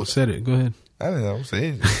 For You almost said it. Go ahead. I don't know what I'm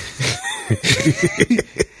saying.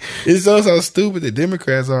 It shows how stupid the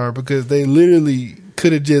Democrats are because they literally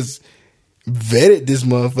could have just vetted this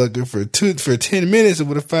motherfucker for 10 minutes and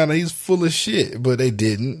would have found out he's full of shit. But they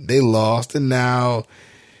didn't. They lost, and now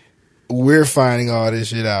we're finding all this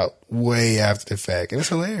shit out way after the fact. And it's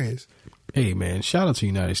hilarious. Hey man, shout out to the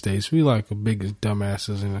United States. We like the biggest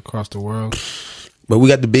dumbasses across the world. But we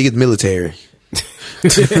got the biggest military. We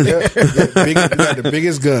got the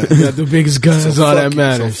biggest gun. We got the biggest guns. So all fuck that you.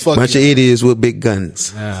 matters. So fuck Bunch you. of idiots with big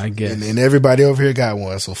guns. I guess. And everybody over here got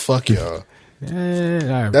one, so fuck y'all. All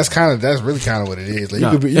right. That's really kind of what it is. Like,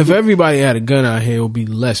 No, if everybody had a gun out here, it would be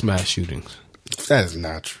less mass shootings. that is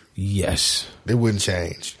not true. Yes, It wouldn't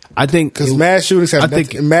change. I think Because mass shootings have I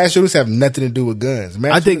think- mass shootings have nothing to do with guns.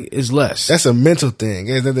 I think it's less. That's a mental thing.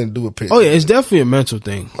 It has nothing to do with Oh yeah, it's definitely a mental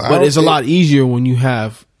thing, I but don't it's a think- lot easier when you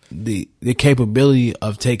have the capability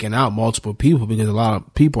of taking out multiple people because a lot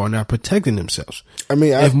of people are not protecting themselves. I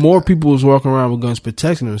mean, If more people was walking around with guns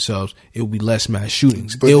protecting themselves, it would be less mass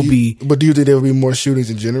shootings. But It'll do be. But do you think there will be more shootings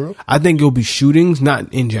in general? I think it'll be shootings,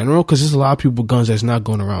 not in general, because there's a lot of people with guns that's not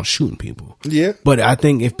going around shooting people. Yeah. But I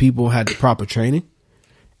think if people had the proper training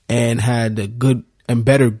and had the good and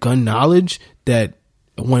better gun knowledge, that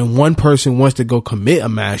when one person wants to go commit a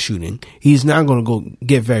mass shooting, he's not going to go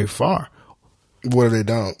get very far. What if they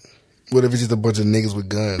don't? What if it's just a bunch of niggas with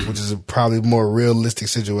guns, which is probably a more realistic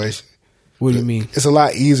situation? What do you mean? It's a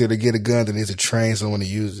lot easier to get a gun than it is to train someone to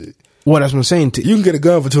use it. Well, that's what I'm saying. You can get a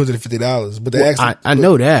gun for $250, but they actually, I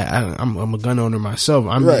know that. I'm a gun owner myself.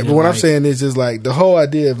 I'm right. But what I'm like, saying is just like the whole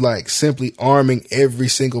idea of like simply arming every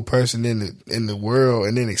single person in the world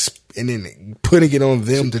and then putting it on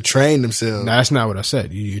them to train themselves. No, that's not what I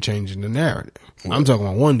said. You're changing the narrative. I'm talking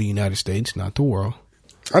about one, the United States, not the world.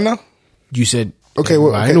 I know. You said Okay, well,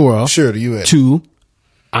 everybody in the world. Sure, the U.S. Two,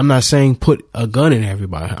 I'm not saying put a gun in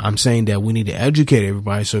everybody. I'm saying that we need to educate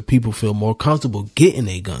everybody so people feel more comfortable getting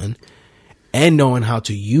a gun and knowing how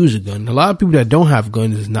to use a gun. A lot of people that don't have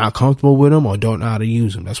guns is not comfortable with them or don't know how to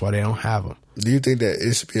use them. That's why they don't have them. Do you think that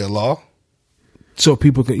it should be a law? So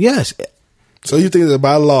people can, yes. So you think that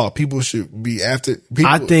by law, people should be after people?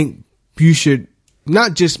 I think you should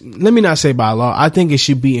not just, let me not say by law. I think it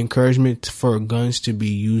should be encouragement for guns to be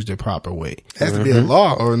used the proper way. it has to be a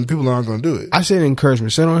law, or people aren't going to do it. I said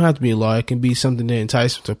encouragement. So it don't have to be a law. It can be something that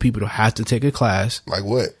entices for people to have to take a class. Like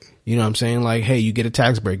what? You know what I'm saying? Like, hey, you get a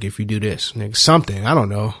tax break if you do this. Nigga, something. I don't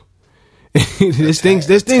know. There's things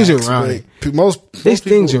around it. There's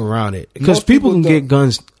things around it. Because most people can people get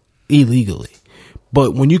guns illegally.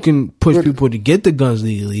 But when you can push people to get the guns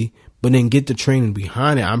legally, but then get the training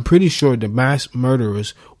behind it, I'm pretty sure the mass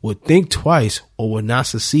murderers would think twice or would not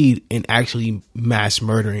succeed in actually mass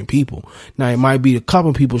murdering people. Now, it might be a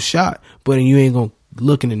couple people shot, but then you ain't going to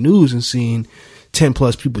look in the news and seeing 10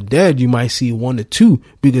 plus people dead. You might see 1 or 2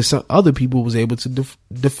 because some other people was able to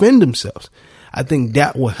defend themselves. I think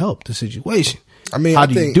that will help the situation. I mean, how I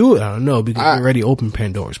do you think- do it? I don't know because I- you already opened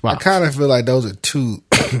Pandora's I box. kind of feel like those are two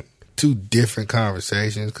different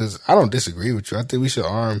conversations because I don't disagree with you. I think we should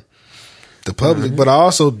arm the public, but I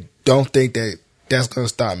also don't think that that's going to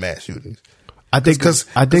stop mass shootings. I think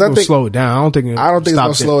it'll slow it down. I don't think it's going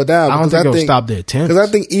to slow it down. I don't because think it'll stop the attempts. Because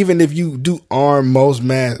I think even if you do arm most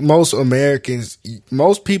Americans,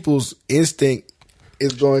 most people's instinct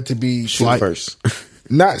is going to be Shoot first.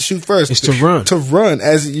 not shoot first. It's to run. To run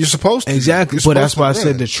as you're supposed to. Exactly. You're But that's supposed why I to said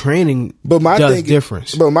run. the training But my does thing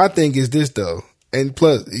difference. But my thing is this though. And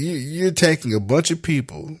plus, you're taking a bunch of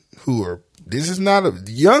people who are, this is not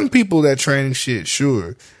young people that training shit,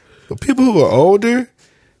 sure. But people who are older,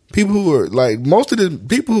 people who are like, most of the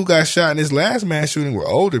people who got shot in this last mass shooting were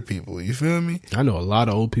older people. You feel me? I know a lot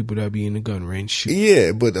of old people that be in the gun range shooting.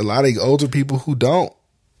 Yeah, but a lot of older people who don't.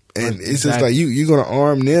 And it's just like, you're going to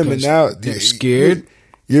arm them and now. They're scared.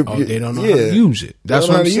 They don't know how to use it. That's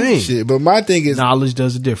what I'm saying. Shit. But my thing is, knowledge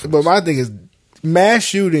does a difference. But my thing is, mass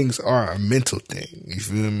shootings are a mental thing. You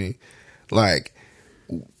feel me? Like,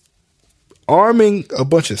 arming a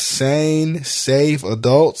bunch of sane, safe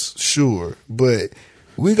adults, sure. But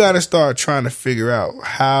we got to start trying to figure out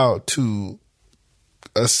how to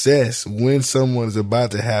assess when someone's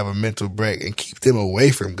about to have a mental break and keep them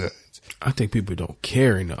away from guns. I think people don't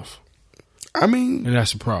care enough. I mean, and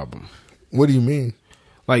that's a problem. What do you mean?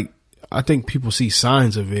 Like, I think people see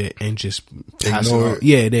signs of it and just ignore it.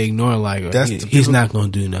 Yeah, they ignore like, he's not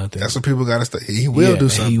going to do nothing. That's what people got to start. He will do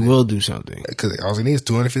something. He will do something. Because all he needs is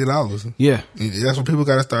 $250. Yeah. That's what people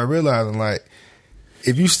got to start realizing. Like,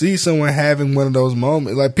 if you see someone having one of those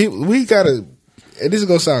moments, like people, we got to, and this is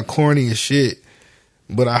going to sound corny as shit,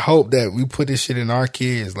 but I hope that we put this shit in our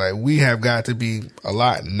kids. Like, we have got to be a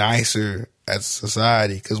lot nicer as a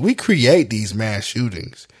society because we create these mass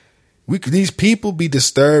shootings. These people be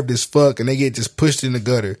disturbed as fuck and they get just pushed in the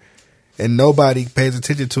gutter and nobody pays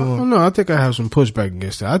attention to them. I don't know. I think I have some pushback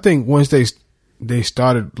against that. I think once they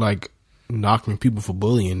started like knocking people for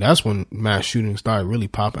bullying, that's when mass shootings started really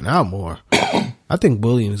popping out more. I think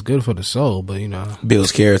bullying is good for the soul, but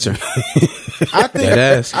builds character. I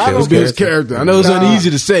think builds character. I know it's uneasy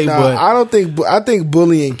to say, but I think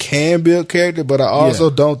bullying can build character, but I also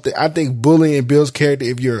don't. I think bullying builds character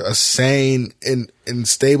if you're a sane and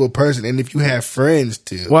stable person, and if you have friends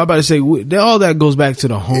too. Well, I'm about to say all that goes back to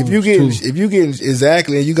the home. If you get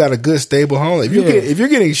exactly, and you got a good stable home. If you're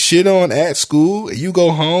getting shit on at school, and you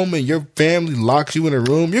go home and your family locks you in a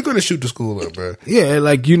room, you're gonna shoot the school up, bro. Yeah,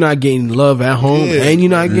 like you're not getting love at home, and you're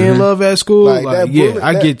not getting love at school. I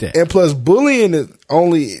get that. And plus, bullying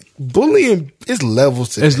is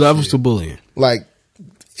levels to. It's levels to bullying. Like,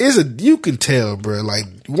 you can tell, bro. Like,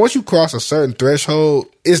 once you cross a certain threshold,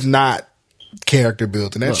 it's not character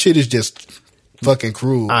building. That shit is just fucking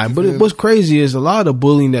cruel. But what's crazy is a lot of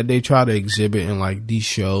bullying that they try to exhibit in like these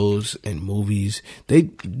shows and movies.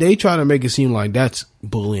 They try to make it seem like that's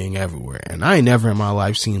bullying everywhere, and I ain't never in my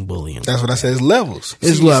life seen bullying. That's what I said. It's levels.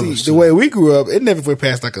 It's levels. The way we grew up, it never went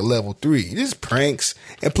past like a level 3. Just pranks,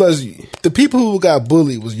 and plus the people who got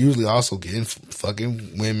bullied was usually also getting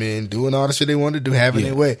fucking women, doing all the shit they wanted to do, having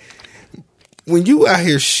their way. When you out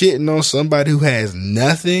here shitting on somebody who has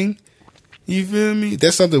nothing, you feel me?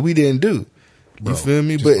 That's something we didn't do. You feel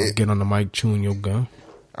me? But get on the mic chewing your gum.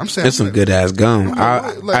 I'm saying it's some good ass gum.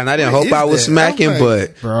 And I didn't hope I was smacking,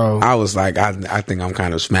 but bro, I was like, I think I'm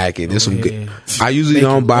kind of smacking. There's some good. I usually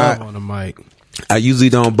don't buy on the mic. I usually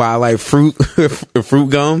don't buy like fruit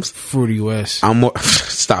gums. Fruity West. I'm more.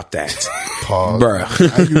 Stop that, pause, bro.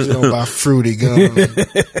 I usually don't buy fruity gums.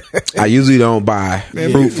 I usually don't buy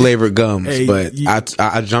fruit flavored gums, but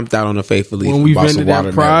I jumped out on the Faithful Leaf. When we vended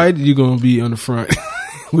that Pride, you're gonna be on the front.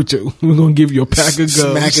 We're gonna give you a pack of gums.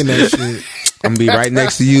 Smacking that shit. I'm gonna be right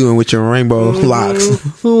next to you and with your rainbow locks.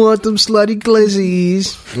 Who want them slutty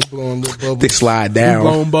glizzies? We're blowing little bubbles. They slide down.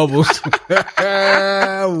 Blowing bubbles.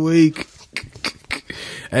 Weak.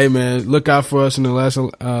 Hey man, look out for us in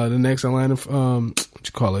the next Atlanta. What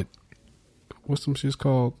you call it? What's some shit's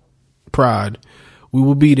called? Pride. We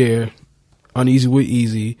will be there. Uneasy with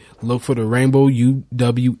Easy. Look for the Rainbow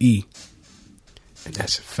UWE. And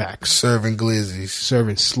that's a fact. Serving glizzies.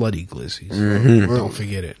 Serving slutty glizzies. Mm-hmm. Don't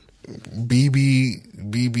forget it.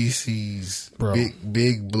 BBC's. Bro.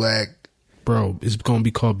 Big black. Bro, it's going to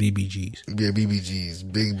be called BBGs. Yeah,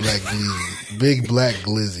 BBGs. Big black glizzies. Big black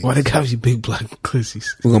glizzies. Why they got you big black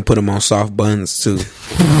glizzies? We're going to put them on soft buns too.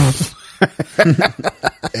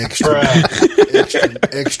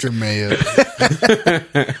 extra mayo.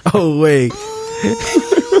 Oh, wait.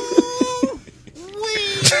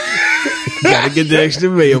 Gotta get the extra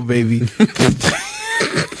mayo, baby.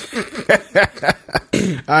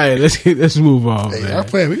 All right, let's move on, man. Y'all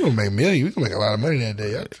playing? We gonna make millions. We gonna make a lot of money that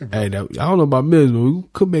day. Hey, I don't know about millions, but we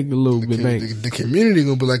could make a little bit. The community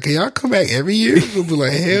gonna be like, "Can y'all come back every year?" We gonna be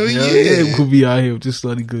like, "Hell yeah!" We could be out here with just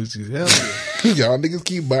slutty glizzies. Hell yeah! Y'all niggas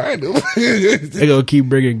keep buying them. They gonna keep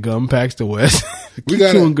bringing gum packs to West. We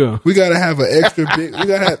gotta have an extra big. We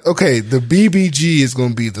gotta have the BBG is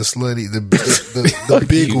gonna be the slutty, the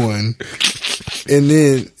big one. And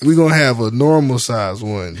then we're going to have a normal size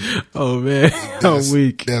one. Oh, man. I'm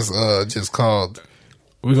weak. That's just called...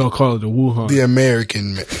 We're going to call it the Wuhan. The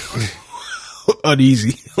American...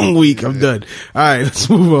 uneasy. I'm weak. I'm done. All right, let's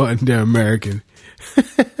move on. They're American.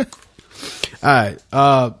 All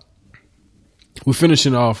right. We're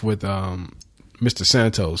finishing off with Mr.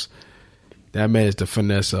 Santos. That man is the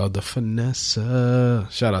finesse of the finesse.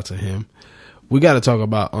 Shout out to him. We got to talk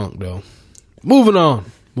about Unc, though. Moving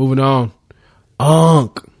on.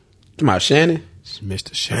 Unc. About Shannon? It's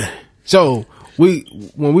Mr. Shannon. So,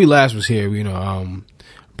 when we last was here, I'm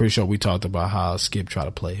pretty sure we talked about how Skip tried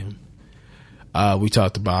to play him. We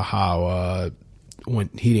talked about how when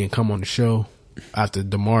he didn't come on the show after the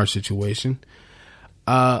DeMar situation.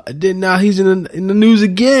 Then now he's in the news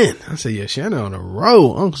again. I said, yeah, Shannon on the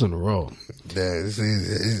road. Uncle's on the road. Yeah,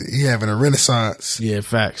 he having a renaissance. Yeah,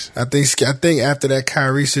 facts. I think after that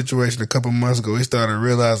Kyrie situation a couple months ago, he started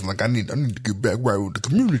realizing like I need to get back right with the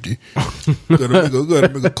community. gotta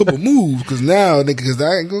make a couple moves because now niggas,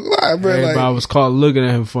 I ain't gonna lie, bro. Everybody was caught looking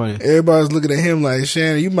at him funny. Everybody was looking at him like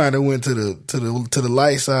Shannon. You might have went to the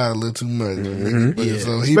light side a little too much. Mm-hmm. Yeah.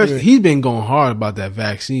 So he's been going hard about that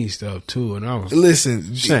vaccine stuff too. And I was listen.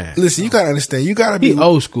 You gotta understand. You gotta be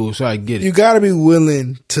old school, so I get it. You gotta be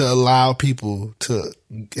willing to allow people to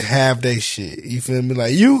have their shit. You feel me?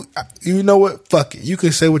 Like you know what? Fuck it. You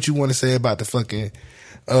can say what you want to say about the fucking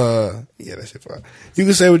that shit fine. You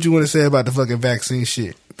can say what you want to say about the fucking vaccine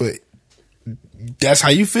shit, but that's how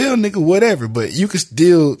you feel, nigga. Whatever. But you can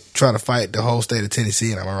still try to fight the whole state of Tennessee,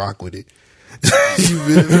 and I'm gonna rock with it. You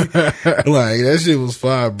feel me? Like that shit was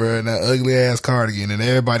fire, bro. And that ugly ass cardigan, and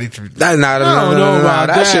everybody. That's not. No,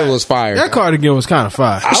 that shit was fire. That cardigan was kind of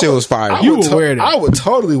fire. That shit was fire. You would wear that. I would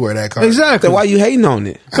totally wear that cardigan. Exactly. So why you hating on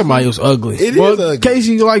it? Somebody was ugly. It is ugly.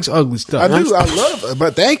 Casey likes ugly stuff. I do. I love it,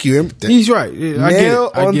 but thank you. He's right. Yeah,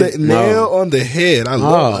 nail on the head. I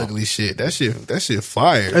love ugly shit. That shit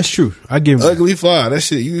fire. That's true. I give him ugly fire. That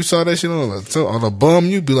shit. You saw that shit on a bum.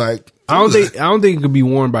 You'd be like. I don't think it could be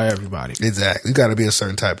worn by everybody. Exactly. You got to be a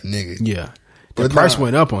certain type of nigga. Yeah. The price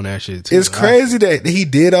went up on that shit too. It's crazy that he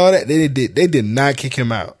did all that. They did not kick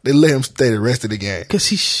him out. They let him stay the rest of the game. Cause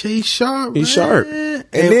he's sharp. He's sharp.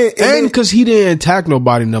 And cause he didn't attack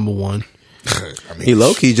nobody, number one. I mean, he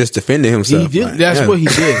low-key just defended himself. He did. That's what he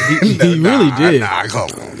did. He really did. Come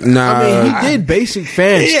on. I mean, he did basic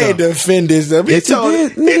fan stuff. He ain't defend himself.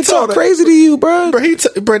 He talk crazy to you, bro.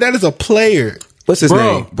 Bro, that is a player. What's his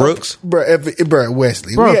name? Brooks? Bro,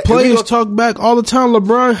 Wesley. Bro, players talk back all the time.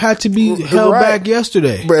 LeBron had to be held back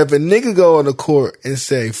yesterday. Bro, if a nigga go on the court and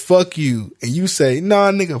say, fuck you, and you say,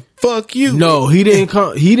 nah, nigga, fuck you. No, he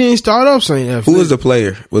didn't he didn't start off saying that. Who was the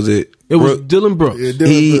player? Was it? It was Dylan Brooks. Yeah,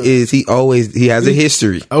 He has a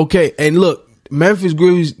history. Okay, and look, Memphis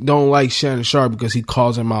Grizzlies don't like Shannon Sharp because he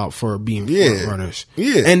calls them out for being front runners.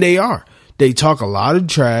 Yeah. And they are. They talk a lot of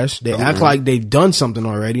trash. They act like they've done something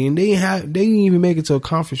already, and they didn't even make it to a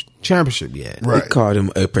conference championship yet. Right. They called him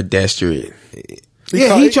a pedestrian. He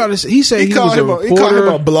said he was a reporter. He called him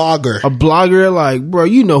a blogger. A blogger, like, bro,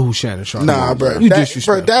 you know who Shannon Sharp is. Nah, bro.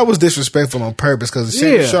 That was disrespectful on purpose because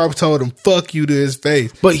Shannon Sharp told him, fuck you to his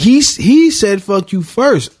face. But he said, fuck you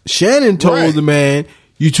first. Shannon told the man,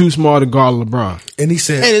 you too smart to guard LeBron. And he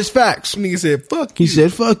said... And it's facts. And he said, fuck you. He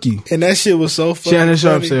said, fuck you. And that shit was so funny. Shannon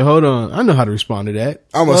Sharp said, hold on. I know how to respond to that.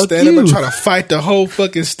 I'm going to stand up and try to fight the whole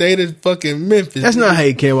fucking state of fucking Memphis. That's not how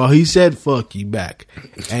he came out. He said, fuck you back.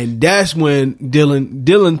 And that's when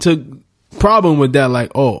Dylan took problem with that.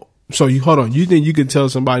 Like, oh, so hold on. You think you can tell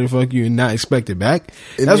somebody fuck you and not expect it back?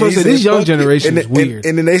 That's what I said. This young generation is weird.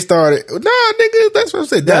 And then they started, nah, nigga, that's what I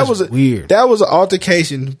said. That was weird. That was an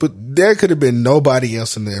altercation, but there could have been nobody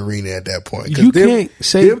else in the arena at that point. You can't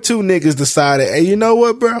say them two niggas decided, hey, you know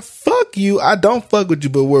what, bro? Fuck you. I don't fuck with you.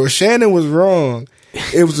 But where Shannon was wrong,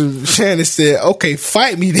 it was Shannon said, okay,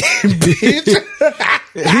 fight me then, bitch.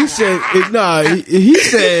 He said, he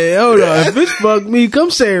said, hold on, if it's fuck me,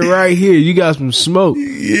 come say it right here. You got some smoke.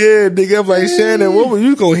 Yeah, nigga. I'm like, Shannon, what were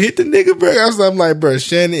you gonna hit the nigga, bro? I'm like, bro,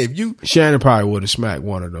 Shannon, Shannon probably would have smacked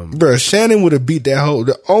one of them. Bro, Shannon would have beat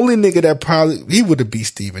the only nigga that he would have beat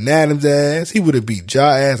Steven Adams' ass. He would have beat Ja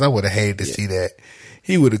ass. I would have hated to see that.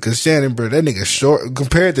 He would have, cause Shannon, bro, that nigga short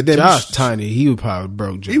compared to them. Josh tiny. He would probably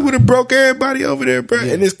broke. He would have broke everybody over there, bro.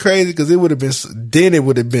 Yeah. And it's crazy because it would have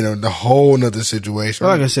been a whole nother situation.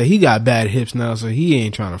 Like I said, he got bad hips now, so he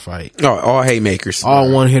ain't trying to fight. Oh, all haymakers.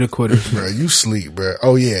 All one hitter quitters. Bro, you sleep, bro.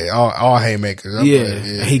 Oh yeah, all haymakers. Yeah,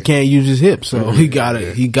 he can't use his hips, so he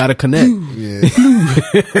gotta connect. Yeah.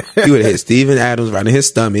 He would have hit Steven Adams right in his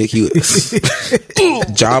stomach. He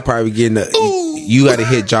would, Ja probably getting you got to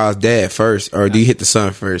hit Ja's dad first, or do you hit the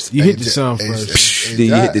son first? You hit the son first. Then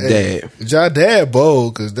you hit the dad. Ja Dad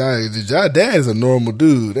bold because Ja Dad is a normal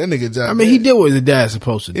dude. That nigga Ja. I mean, he did what the dad's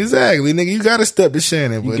supposed to do. Exactly, nigga. You gotta step to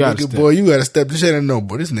Shannon, but gotta nigga, step. boy, you gotta step to Shannon. No,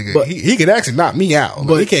 boy, this nigga, But- he could actually knock me out. Like,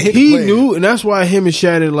 But he can't hit he the player. knew, and that's why him and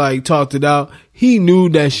Shannon like talked it out. He knew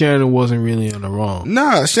that Shannon wasn't really on the wrong.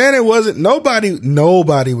 Nah, Shannon wasn't.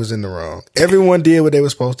 Nobody was in the wrong. Everyone did what they were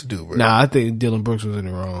supposed to do, bro. Nah, I think Dylan Brooks was in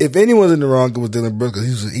the wrong. If anyone was in the wrong, it was Dylan Brooks.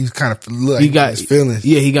 'Cause he was kind of like He got his feelings.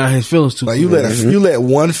 Yeah, he got his feelings too. Like you let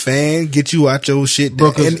one fan get you out your shit,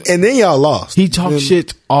 Brooks- and then y'all lost. He talks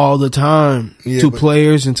shit all the time Yeah, to but-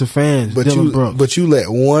 players and to fans. but Dylan you Brooks. but you let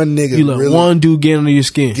one nigga You let really one dude get under your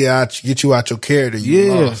skin. get you out your character. You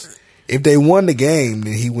Yeah. lost. If they won the game,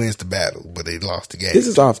 then he wins the battle. But they lost the game. This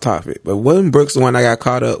is off topic, but wasn't Brooks the one I got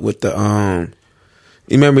caught up with the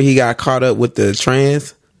You remember he got caught up with the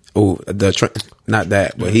trans? Oh, not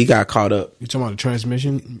that, but he got caught up. You talking about the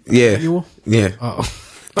transmission? Yeah, manual? yeah. Oh.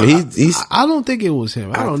 But he's I don't think it was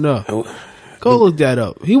him. I don't know. Go look that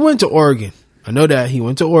up. He went to Oregon. I know that he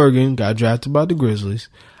went to Oregon, got drafted by the Grizzlies.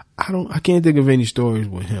 I can't think of any stories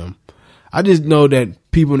with him. I just know that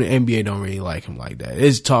people in the NBA don't really like him like that.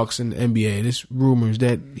 There's talks in the NBA, there's rumors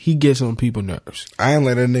that he gets on people's nerves. I ain't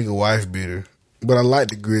let that nigga wife beat her, but I like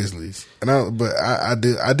the Grizzlies, and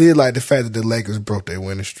I did like the fact that the Lakers broke their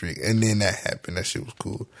winning streak, and then that happened. That shit was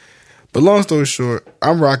cool. But long story short,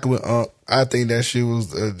 I'm rocking with I think that shit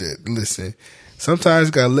was. Listen, sometimes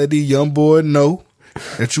you gotta let these young boys know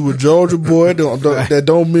that you a Georgia boy. That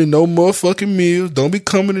don't mean no motherfucking meals. Don't be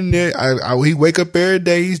coming in there. He wake up every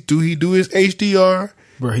day. He do his HDR.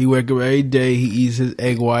 Bro, he wake up every day, he eats his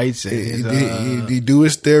egg whites and He do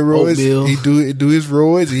his steroids. oatmeal. He do his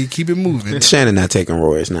roids, and he keep it moving. Shannon not taking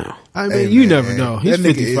roids now. I mean, Hey, you man, never know. He's that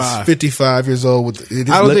nigga 55. is 55 years old. I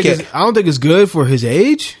don't think it's good for his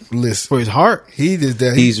age, Listen, for his heart. he just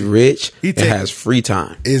that. He's rich. he and take- has free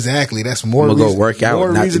time. Exactly. That's more. I'm gonna go reason- work more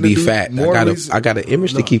out, not to reason be do- fat. more reason- I got an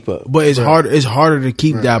image to keep up. But it's harder to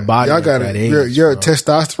keep that body Y'all at got that to age. your bro.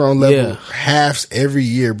 testosterone level Yeah. halves every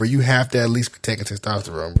year, but you have to at least be taking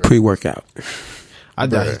testosterone, bro. Pre-workout. I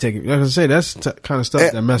doubt he's taking. Like I say, that's kind of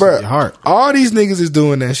stuff that messes Bruh, with your heart. All these niggas is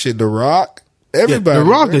doing that shit. The Rock, everybody. The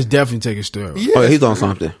Rock bro. is definitely taking steroids. Yeah. Oh, he's on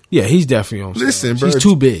something. Yeah, he's definitely on. Listen, steroids. bro, he's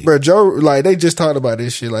too big. Bro, Joe, like they just talked about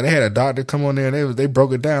this shit. Like they had a doctor come on there and they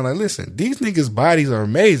broke it down. Like, listen, these niggas' bodies are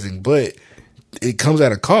amazing, but it comes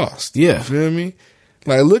at a cost. Yeah. You feel me?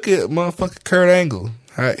 Like, look at motherfucking Kurt Angle.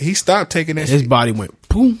 He stopped taking that His shit. body went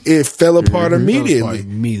boom. It fell apart Fell immediately. apart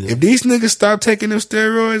immediately. If these niggas stop taking them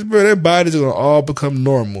steroids, bro, their bodies are gonna all become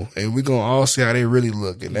normal, and we're gonna all see how they really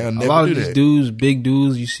look, and they'll A never lot do of these that. dudes, big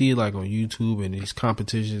dudes, you see like on YouTube and these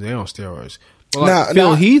competitions, they on steroids. But like Nah, Phil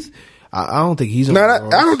nah. Heath, I don't think he's on No,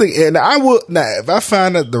 steroids. I don't think. And I would. Now, if I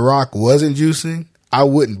find that The Rock wasn't juicing, I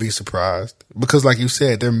wouldn't be surprised because, like you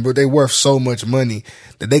said, they're worth so much money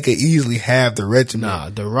that they could easily have the regimen. Nah,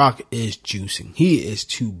 The Rock is juicing. He is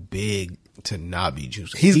too big to not be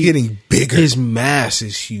juicing. He's getting bigger. His mass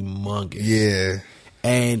is humongous. Yeah.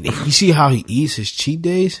 And you see how he eats his cheat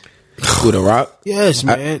days? With a rock. Yes,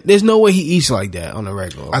 man. There's no way he eats like that on a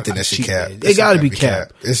regular. I think that shit cheat cap. days. That It got to shit be gotta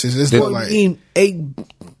cap. It's just it's Boy, like eating 8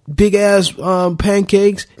 big ass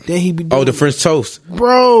pancakes. Then he be doing, Oh, the French toast.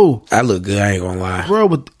 bro, That look good. I ain't gonna lie.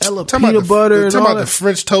 with talking peanut about butter and talking all about the that.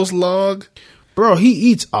 French toast log. Bro, he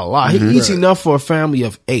eats a lot. He eats enough for a family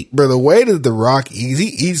of 8. Bro, the way that The Rock eats, he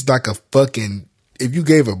eats like a fucking. If you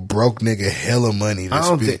gave a broke nigga hella money, to I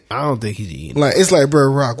don't spend- think he's eating. Like, it's like,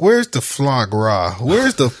 bro, Rock, where's the foie gras?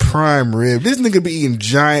 Where's the prime rib? This nigga be eating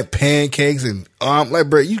giant pancakes and, like,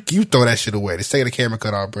 bro, you throw that shit away. The second the camera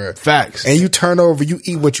cut off, bro. Facts. And you turn over, you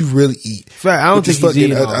eat what you really eat. Fact, I don't Which is think he's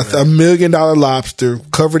eating all a that. $1 million lobster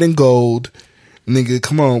covered in gold. Nigga,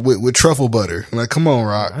 come on, with truffle butter. Like, come on,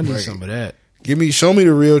 Rock. I need Like, some of that. show me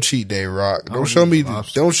the real cheat day, Rock. Don't show me,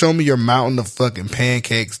 lobster. don't show me your mountain of fucking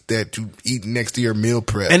pancakes that you eat next to your meal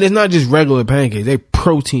prep. And it's not just regular pancakes; they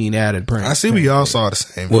protein added pancakes. I see we all saw the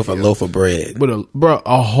same. With a video. loaf of bread. With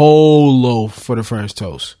a whole loaf for the French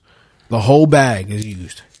toast. The whole bag is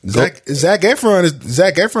used. Zac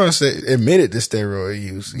Efron said, admitted to steroid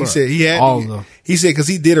use. He said he had all of them. He said because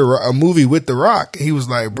he did a movie with The Rock. He was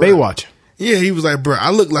like, bro, Baywatch. Yeah, he was like, bro, I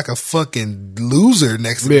look like a fucking loser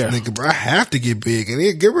next to Yeah. this nigga, bro. I have to get big. And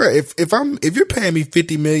if you're paying me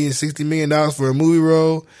 $50 million, $60 million for a movie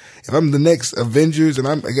role, if I'm the next Avengers and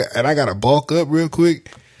I gotta bulk up real quick,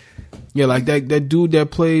 Yeah, like that dude that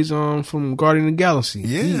plays from Guardian of the Galaxy.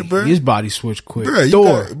 Yeah, bro. His body switched quick. bro,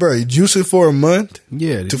 Thor. you juicing for a month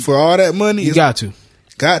Yeah, for all that money. you got to.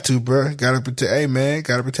 Got to, bro. Gotta protect. Hey, man,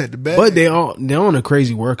 gotta protect the bag. But they're on a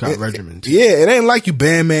crazy workout regimen. Too. Yeah, it ain't like you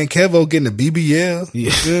Bandman Kevo getting a BBL. Yeah.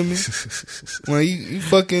 You feel me? Well, you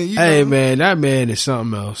fucking. You Hey know. man, that man is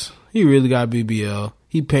something else. He really got BBL.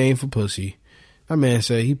 He paying for pussy. That man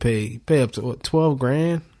said he pay up to what, 12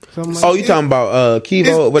 grand, something like Oh, that. you talking about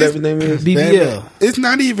Kivo, whatever his name is? BBL. Bandman, it's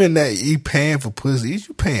not even that you paying for pussy.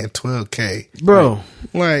 You paying $12K, Bro.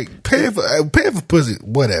 Like paying for pussy,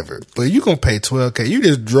 whatever. But you gonna pay $12K. You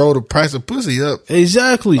just drove the price of pussy up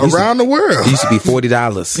Exactly. around the world. It used to be $40.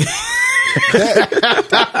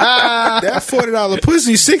 That $40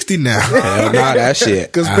 pussy $60 now. Hell nah, that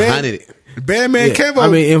shit. 'Cause $100. Bandman Yeah, Kevo. I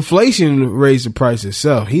mean, inflation raised the price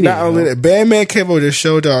itself. He not didn't only know. that, Bandman Kevo just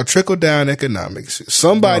showed y'all trickle down economics.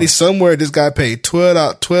 Somebody somewhere just got paid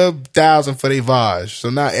 $12,000 for their Vaj. So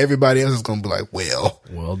now everybody else is gonna be like, well,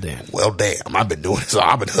 damn. I've been doing this.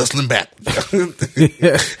 I've been hustling back.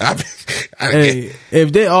 Hey,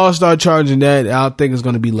 if they all start charging that, I think it's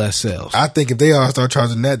going to be less sales. I think if they all start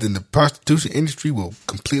charging that, then the prostitution industry will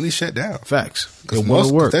completely shut down. Facts. Because It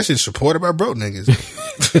won't work. that shit's supported by broke niggas.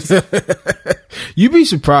 You'd be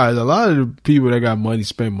surprised. A lot of the people that got money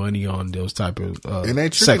spend money on those type of It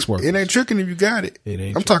ain't sex tricking. workers. It ain't tricking if you got it. It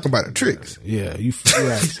ain't I'm talking about the tricks. Yeah, you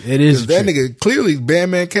right. It is a That trick. nigga clearly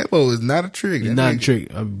Bandman Kevo is not a trick. He's That not a nigga- trick,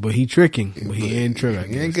 but he tricking. But he ain't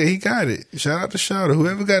tricking. He got it. Shout out to Shouter.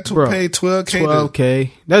 Whoever got to Bro, pay $12K.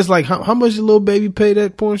 12K. That's like how much the little baby paid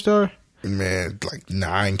that porn star? Man, like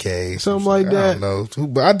 $9K. Something like that. I don't know.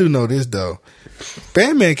 But I do know this though.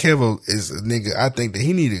 Bandman Kevo is a nigga. I think that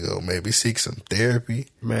he need to go maybe seek some therapy.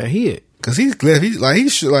 Man, he Cause he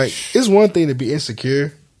should it's one thing to be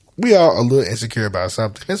insecure. We all a little insecure about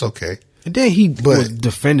something. It's okay. and then he was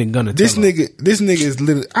defending Gunna. This nigga is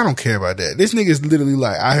literally, I don't care about that. This nigga is literally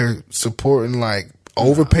like out here supporting like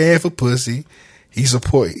overpaying for pussy. He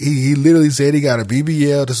literally said he got a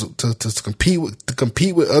BBL to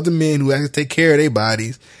compete with other men who actually take care of their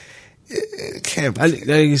bodies. It can't be. I think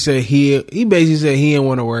he said he basically said he didn't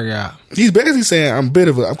want to work out. He's basically saying I'm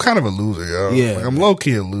kind of a loser, yo. Yeah. Like, I'm low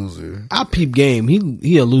key a loser. I peep game.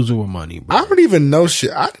 He a loser with money, bro. I don't even know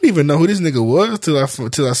shit. I didn't even know who this nigga was till I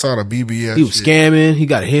saw the BBL. He was shit. scamming. He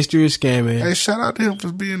got a history of scamming. Hey, shout out to him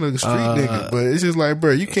for being a street nigga, but it's just like,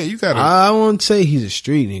 bro, you gotta. I won't say he's a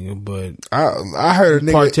street nigga, but I heard a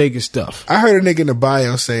nigga partake of stuff. I heard a nigga in the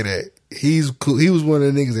bio say that he's cool. He was one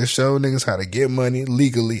of the niggas that showed niggas how to get money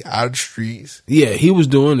legally out of the streets. Yeah, he was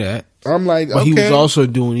doing that. I'm like, But he was also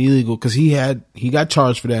doing illegal because he got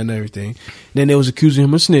charged for that and everything. Then they was accusing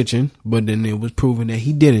him of snitching, but then it was proven that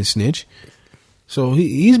he didn't snitch. So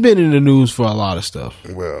he's been in the news for a lot of stuff.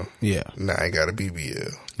 Well, Yeah. nah, I got a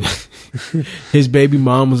BBL. His baby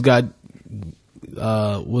mom was getting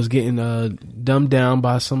dumbed down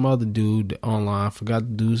by some other dude online. I forgot the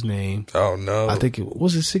dude's name. Oh no, I think it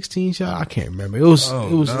was a 16 shot. I can't remember. It was Oh,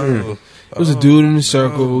 it was no. it was a dude in the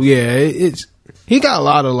circle. Yeah, it's he got a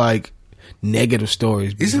lot of like negative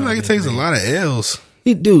stories. It seems like it takes a lot of L's.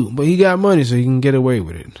 He do, but he got money, so he can get away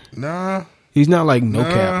with it. Nah, He's not like no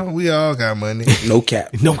cap. we all got money. No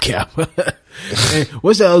cap. No cap. And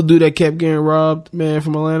what's that other dude that kept getting robbed, man,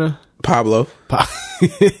 from Atlanta? Pablo.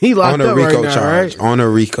 He locked On a up RICO right now, charge. right? On a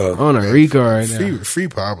RICO. On a RICO right now. Free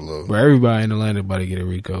Pablo. Bro, everybody in Atlanta about to get a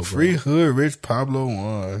RICO, bro. Free hood rich Pablo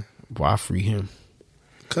one. Why free him?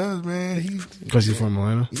 Cause man, Because he's from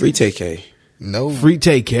Atlanta. Free TK. Free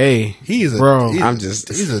TK. He's a Bro.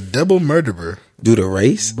 he's a double murderer. Do the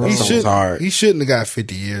race? Bro. That sounds hard. He shouldn't have got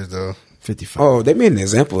 50 years though. 55. Oh, they made an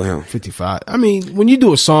example of him. 55. I mean, when you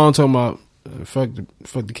do a song talking about fuck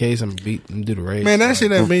the case, I'm beat and do the race. Man, that shit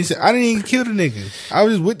that means I didn't even kill the nigga. I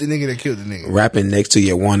was just with the nigga that killed the nigga. Rapping next to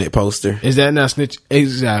your wanted poster. Is that not snitch?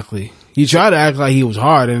 Exactly. He tried to act like he was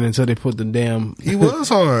hard, and until they put the damn, He was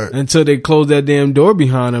hard. until they closed that damn door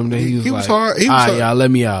behind him, then he was He like, was hard. He was all right, hard. y'all,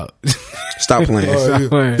 let me out. Stop playing. Stop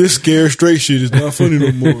playing. This scared straight shit is not funny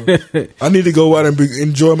no more. I need to go out and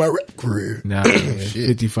enjoy my rap career. Nah, man,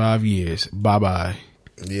 55 years. Bye-bye.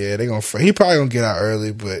 Yeah, they gonna. He probably gonna get out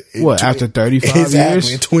early, but After 35 exactly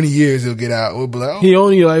years? in 20 years he'll get out. We'll be like, oh, He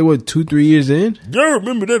only like, 2-3 years in? y'all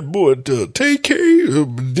remember that boy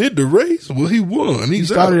TK did the race? Well, he won. He He's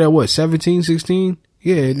started out. at 17, 16?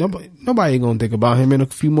 Yeah, nobody gonna think about him in a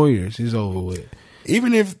few more years. He's over with.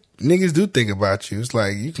 Even if niggas do think about you, it's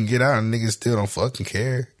like you can get out and niggas still don't fucking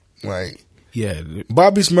care. Like Yeah.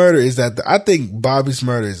 Bobby Smurder is I think Bobby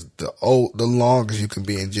Smurder is the longest you can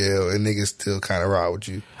be in jail and niggas still kind of ride with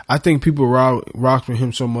you. I think people rocked with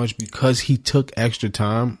him so much because he took extra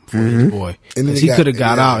time for his boy. And then He could have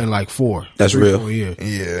got out in like 4 4 years.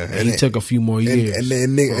 Yeah, And he took a few more years.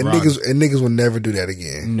 And niggas will never do that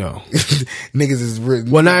again. No. Niggas is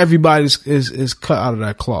written. Well, not everybody is cut out of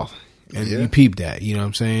that cloth. And you peep that, you know what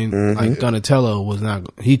I'm saying? Like Donatello was not,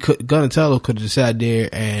 Donatello could have sat there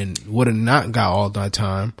and would have not got all that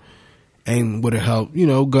time and would have helped,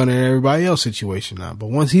 Gunna and everybody else situation out. But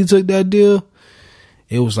once he took that deal,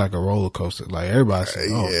 it was like a roller coaster. Like everybody said,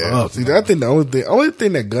 fuck. See, I think the only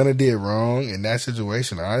thing that Gunna did wrong in that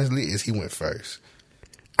situation, honestly, is he went first.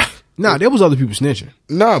 Nah, there was other people snitching.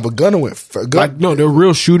 Nah, but Gunna went first. Like, no, the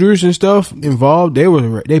real shooters and stuff involved,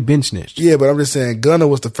 they been snitched. Yeah, but I'm just saying Gunna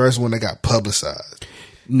was the first one that got publicized.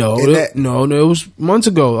 No, it was months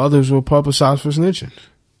ago. Others were publicized for snitching.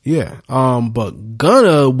 Yeah. But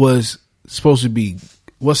Gunna was supposed to be,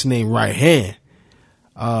 what's the name, right hand.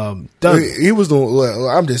 He was the. Well,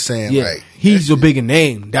 I'm just saying, Yeah, like he's a bigger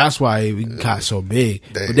name. That's why he got so big.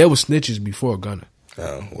 But there was snitches before Gunna.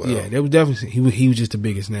 Oh, well. Yeah, there was definitely he was just the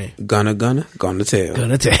biggest name. Gonna tell. Gunna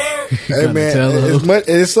tell. Hey man,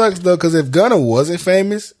 it sucks though because if Gunna wasn't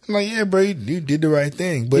famous, I'm like, yeah, bro, you did the right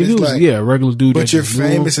thing. But If it's he was, like, a regular dude. but that you're just knew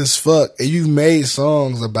him famous as fuck, and you've made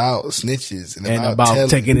songs about snitches and about telling,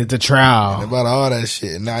 taking it to and trial. about all that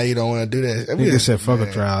shit. And now you don't want to do that. I mean, Nigga said, "Fuck a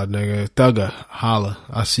trial, nigga." Thugger, holla,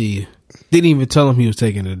 I see you. Didn't even tell him he was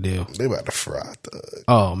taking the deal. They about to fry Thug.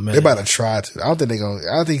 Oh man, They about to try to. I don't think they gonna.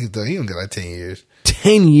 I don't think he gonna get like 10 years.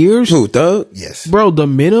 10 years, Who, Thug? Yes, bro. The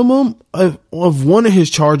minimum of one of his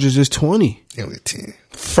charges is 20. he gonna get 10.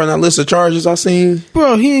 From that list of charges I seen,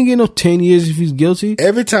 Bro, he ain't getting no 10 years if he's guilty.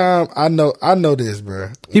 Every time I know this, bro.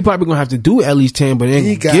 He probably gonna have to do at least 10, but they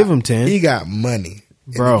ain't give him 10. He got money,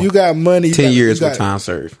 Bro. If you got money. 10 years you with time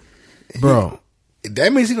served. Bro.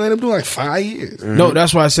 That means he gonna end up doing like 5 years. No,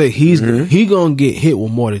 that's why I say he gonna get hit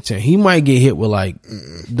with more than 10. He might get hit with like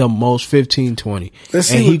the most 15, 20. Let's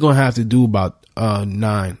see and he what- gonna have to do about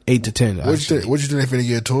 8 to 10. What you actually. think? What you think they finna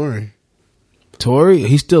get Tory? Tory,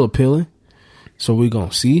 he's still appealing. So we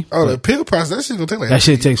gonna see. Oh, the appeal process. That shit gonna take like That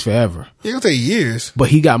shit takes forever. It's gonna take years. But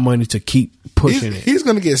he got money to keep pushing it. He's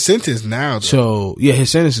gonna get sentenced now. Though. So yeah, his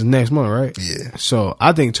sentence is next month, right? Yeah. So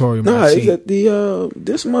I think Tory might No, see. it's at the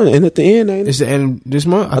this month and at the end, ain't it? It's the end this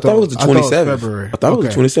month. I thought it was the 27th. February. I thought it was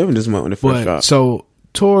Okay. the 27th this month when it first But dropped. so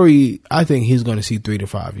Tory, I think he's going to see 3 to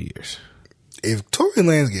 5 years. If Tory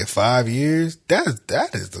Lanez get 5 years, that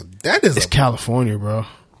is It's California, bro.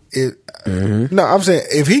 No, I'm saying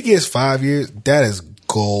if he gets 5 years, that is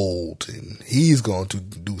golden. He's going to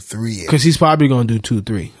do 3. Because he's probably going to do 2,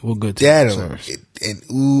 3. We're good to That'll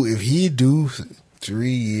if he do 3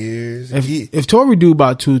 years, If Tory do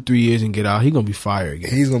about 2, 3 years and get out, he's going to be fired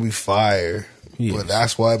again. he's gonna be fired. Yes. But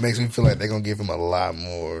that's why it makes me feel like they're gonna give him a lot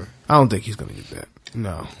more. I don't think he's going to get that.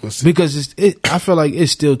 No. We'll see. Because I feel like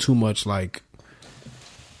it's still too much like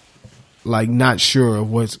not sure of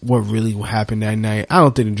what really will happen that night. I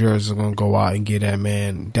don't think the jurors are going to go out and give that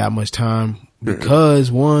man that much time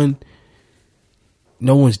because one,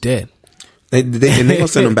 no one's dead. They gonna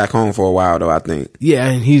send him back home for a while though, I think. Yeah,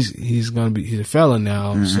 and he's a felon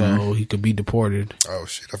now, so he could be deported. Oh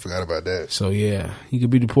shit, I forgot about that. So yeah, he could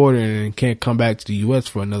be deported and can't come back to the U.S.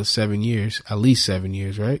 for another 7 years, at least 7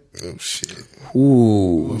 years, right? Oh shit,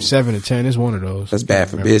 Ooh, 7 to 10 is one of those. that's bad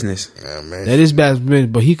for business. yeah, man. That is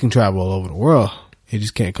bad, but he can travel all over the world. He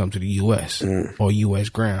just can't come to the U.S. or U.S.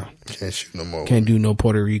 ground. Can't shoot no more. Can't do no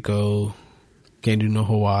Puerto Rico. Can't do no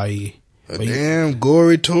Hawaii. But Damn,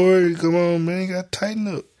 gory Tory, come on, man, you gotta tighten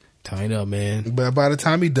up. tighten up, man. But by the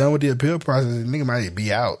time he done with the appeal process, the nigga might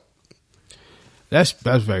be out. That's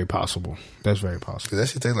very possible. That's very possible. Cause that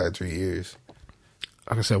shit take like 3 years.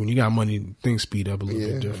 Like I said, when you got money, things speed up a little Yeah,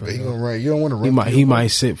 bit but different. he though. gonna run. You don't want to run. He might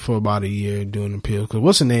sit for about a year doing appeals. Cause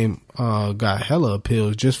what's the name? Got hella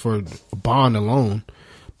appeals just for bond alone,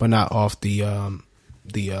 but not off the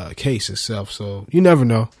case itself. So you never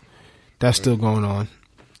know. That's still going on.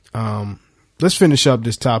 Let's finish up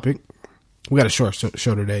this topic. We got a short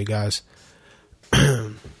show today, guys.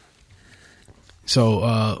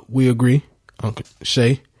 So we agree. Uncle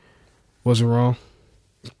Shay wasn't wrong.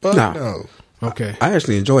 But Nah. no, Okay. I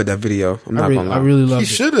actually enjoyed that video. I'm not gonna lie. I really he loved it.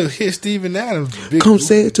 should have hit Steven Adams. Big Come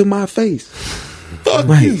say it to my face. fuck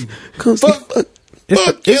Like, you. come say Fuck.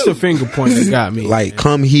 It's the finger point that got me. like man.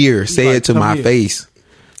 come here, say Like, it to come my here. face.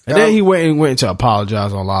 And then he went to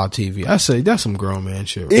apologize on live TV. I say that's some grown man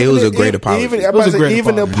shit. It was a great apology. Even, It was a great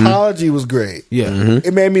even the apology. apology was great. Yeah.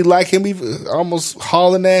 It made me like him even almost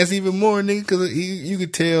hauling ass even more, nigga. Because you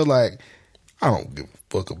could tell, like, I don't give a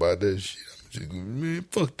fuck about that shit. I'm just, man,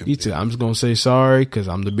 fuck them. He said, I'm just gonna say sorry because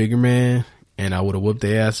I'm the bigger man, and I would have whooped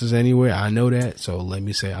their asses anyway. I know that, so let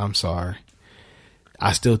me say I'm sorry.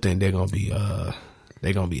 I still think they're gonna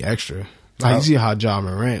be extra. Like you see how John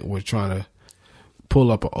Morant was trying to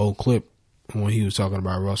pull up an old clip when he was talking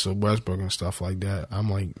about Russell Westbrook and stuff like that. I'm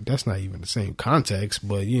like, that's not even the same context,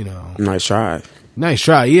 but you know. Nice try. Nice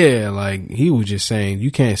try, yeah. Like, he was just saying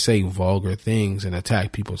you can't say vulgar things and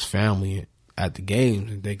attack people's family at the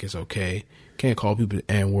games and think it's okay. Can't call people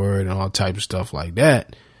the N-word and all types of stuff like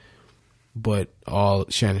that. But all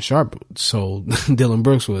Shannon Sharp told Dylan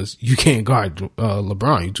Brooks was, you can't guard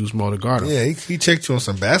LeBron. You're too small to guard him. Yeah, he checked you on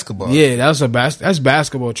some basketball. Yeah, that's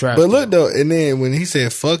basketball trash. But look though, and then when he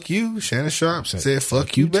said "fuck you," Shannon Sharp said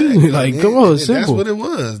 "fuck you" back. too. Like, come on, it's that's simple. what it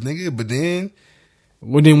was, nigga. But then,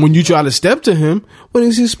 Well, then when you try to step to him, what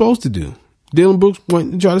is he supposed to do? Dylan Brooks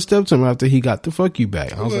went and tried to step to him after he got the "fuck you"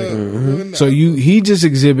 back. I was like, so he just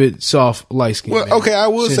exhibit soft light skin. well, okay, I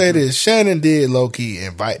will say this: Shannon did low key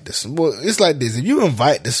invite the smoke. Well, it's like this: if you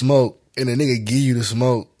invite the smoke and a nigga give you the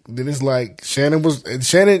smoke, then it's like Shannon.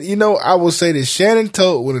 You know, I will say this: Shannon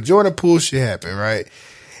told when the Jordan Poole shit happened, right?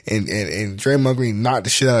 And Draymond Green knocked the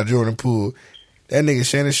shit out of Jordan Poole. That nigga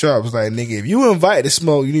Shannon Sharp was like, nigga, if you invite the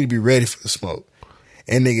smoke, you need to be ready for the smoke.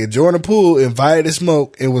 And nigga Jordan Poole invited the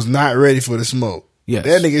smoke and was not ready for the smoke. Yes.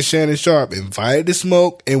 That nigga Shannon Sharp invited the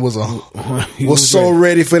smoke and was He was so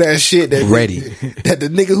ready for that shit that the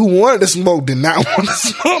nigga who wanted the smoke did not want the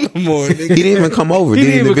smoke no more. Nigga. He didn't even come over. He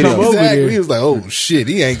did he, in the didn't even video? come over. Exactly. there. He was like, oh shit,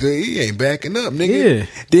 he ain't good. He ain't backing up, nigga. Yeah.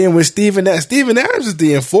 Then when Steven Adams is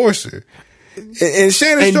the enforcer. And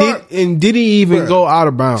Shannon Sharp. Did he even Bruh. go out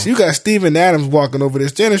of bounds? So you got Steven Adams walking over there.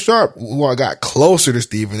 Shannon Sharp got closer to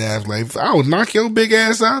Steven Adams. Like, I would knock your big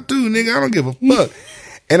ass out too, nigga. I don't give a fuck.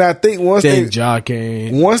 And I think once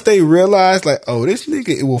they realize, like, oh, this nigga,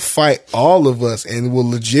 it will fight all of us and will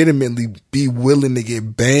legitimately be willing to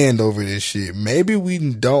get banned over this shit. Maybe we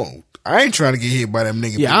don't. I ain't trying to get hit by them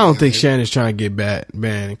niggas. Yeah, I don't think Shannon's trying to get banned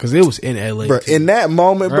because it was in LA. Bro, in that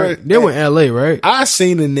moment, right? bro, They were in LA, right? I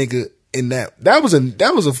seen a nigga in that. That was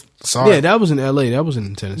a sorry. Yeah, that was in LA. That was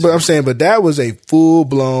in Tennessee. But I'm saying, but that was a full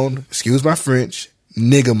blown, excuse my French,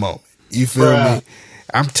 nigga moment. You feel me?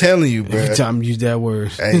 I'm telling you, bro. Every time you use that word,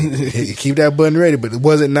 Hey, keep that button ready. But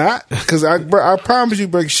was it not? Because I promise you,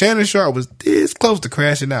 bro, Shannon Sharp was this close to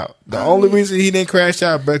crashing out. The only reason he didn't crash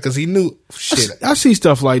out, bro, because he knew shit. I see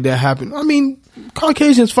stuff like that happen. I mean,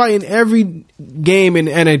 Caucasians fighting every game in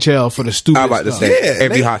the NHL for the stupid I about to stuff. say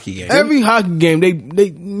every hockey game. Every hockey game, they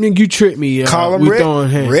you trick me. Call them we throwing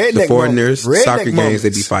hands. redneck The foreigners, moments. soccer Redneck games, they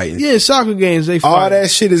be moments. fighting. Yeah, soccer games they All fight.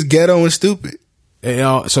 that shit is ghetto and stupid. They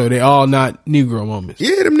all not Negro moments.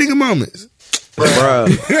 Yeah, them nigga moments.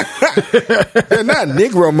 Bruh. They're not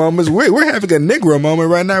Negro moments. We're having a Negro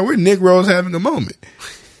moment right now. We're Negroes having a moment.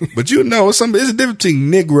 But you know, it's a difference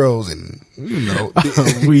between Negroes and, you know,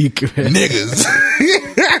 Weak. niggas.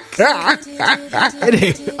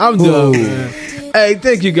 I'm done, man. Hey,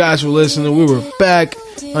 thank you guys for listening. We were back.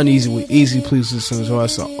 Uneasy with Easy. Please listen to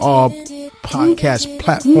us on all podcast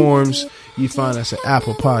platforms. You find us at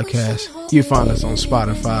Apple Podcasts. You find us on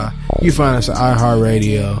Spotify. You find us at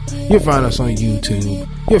iHeartRadio. You find us on YouTube.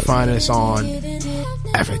 You find us on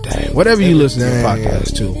everything. Whatever you listen to the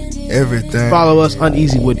podcast to. Everything. Follow us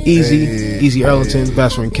Uneasy with Easy. Hey, Easy Erlington,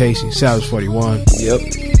 best friend Casey, Savage 41. Yep.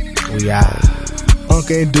 We out.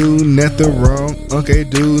 Okay, do nothing wrong. Okay,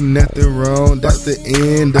 do nothing wrong. That's the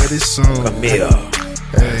end of this song. Camille.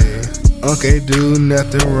 Hey. Okay, do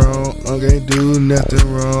nothing wrong. Okay, do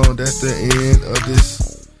nothing wrong. That's the end of this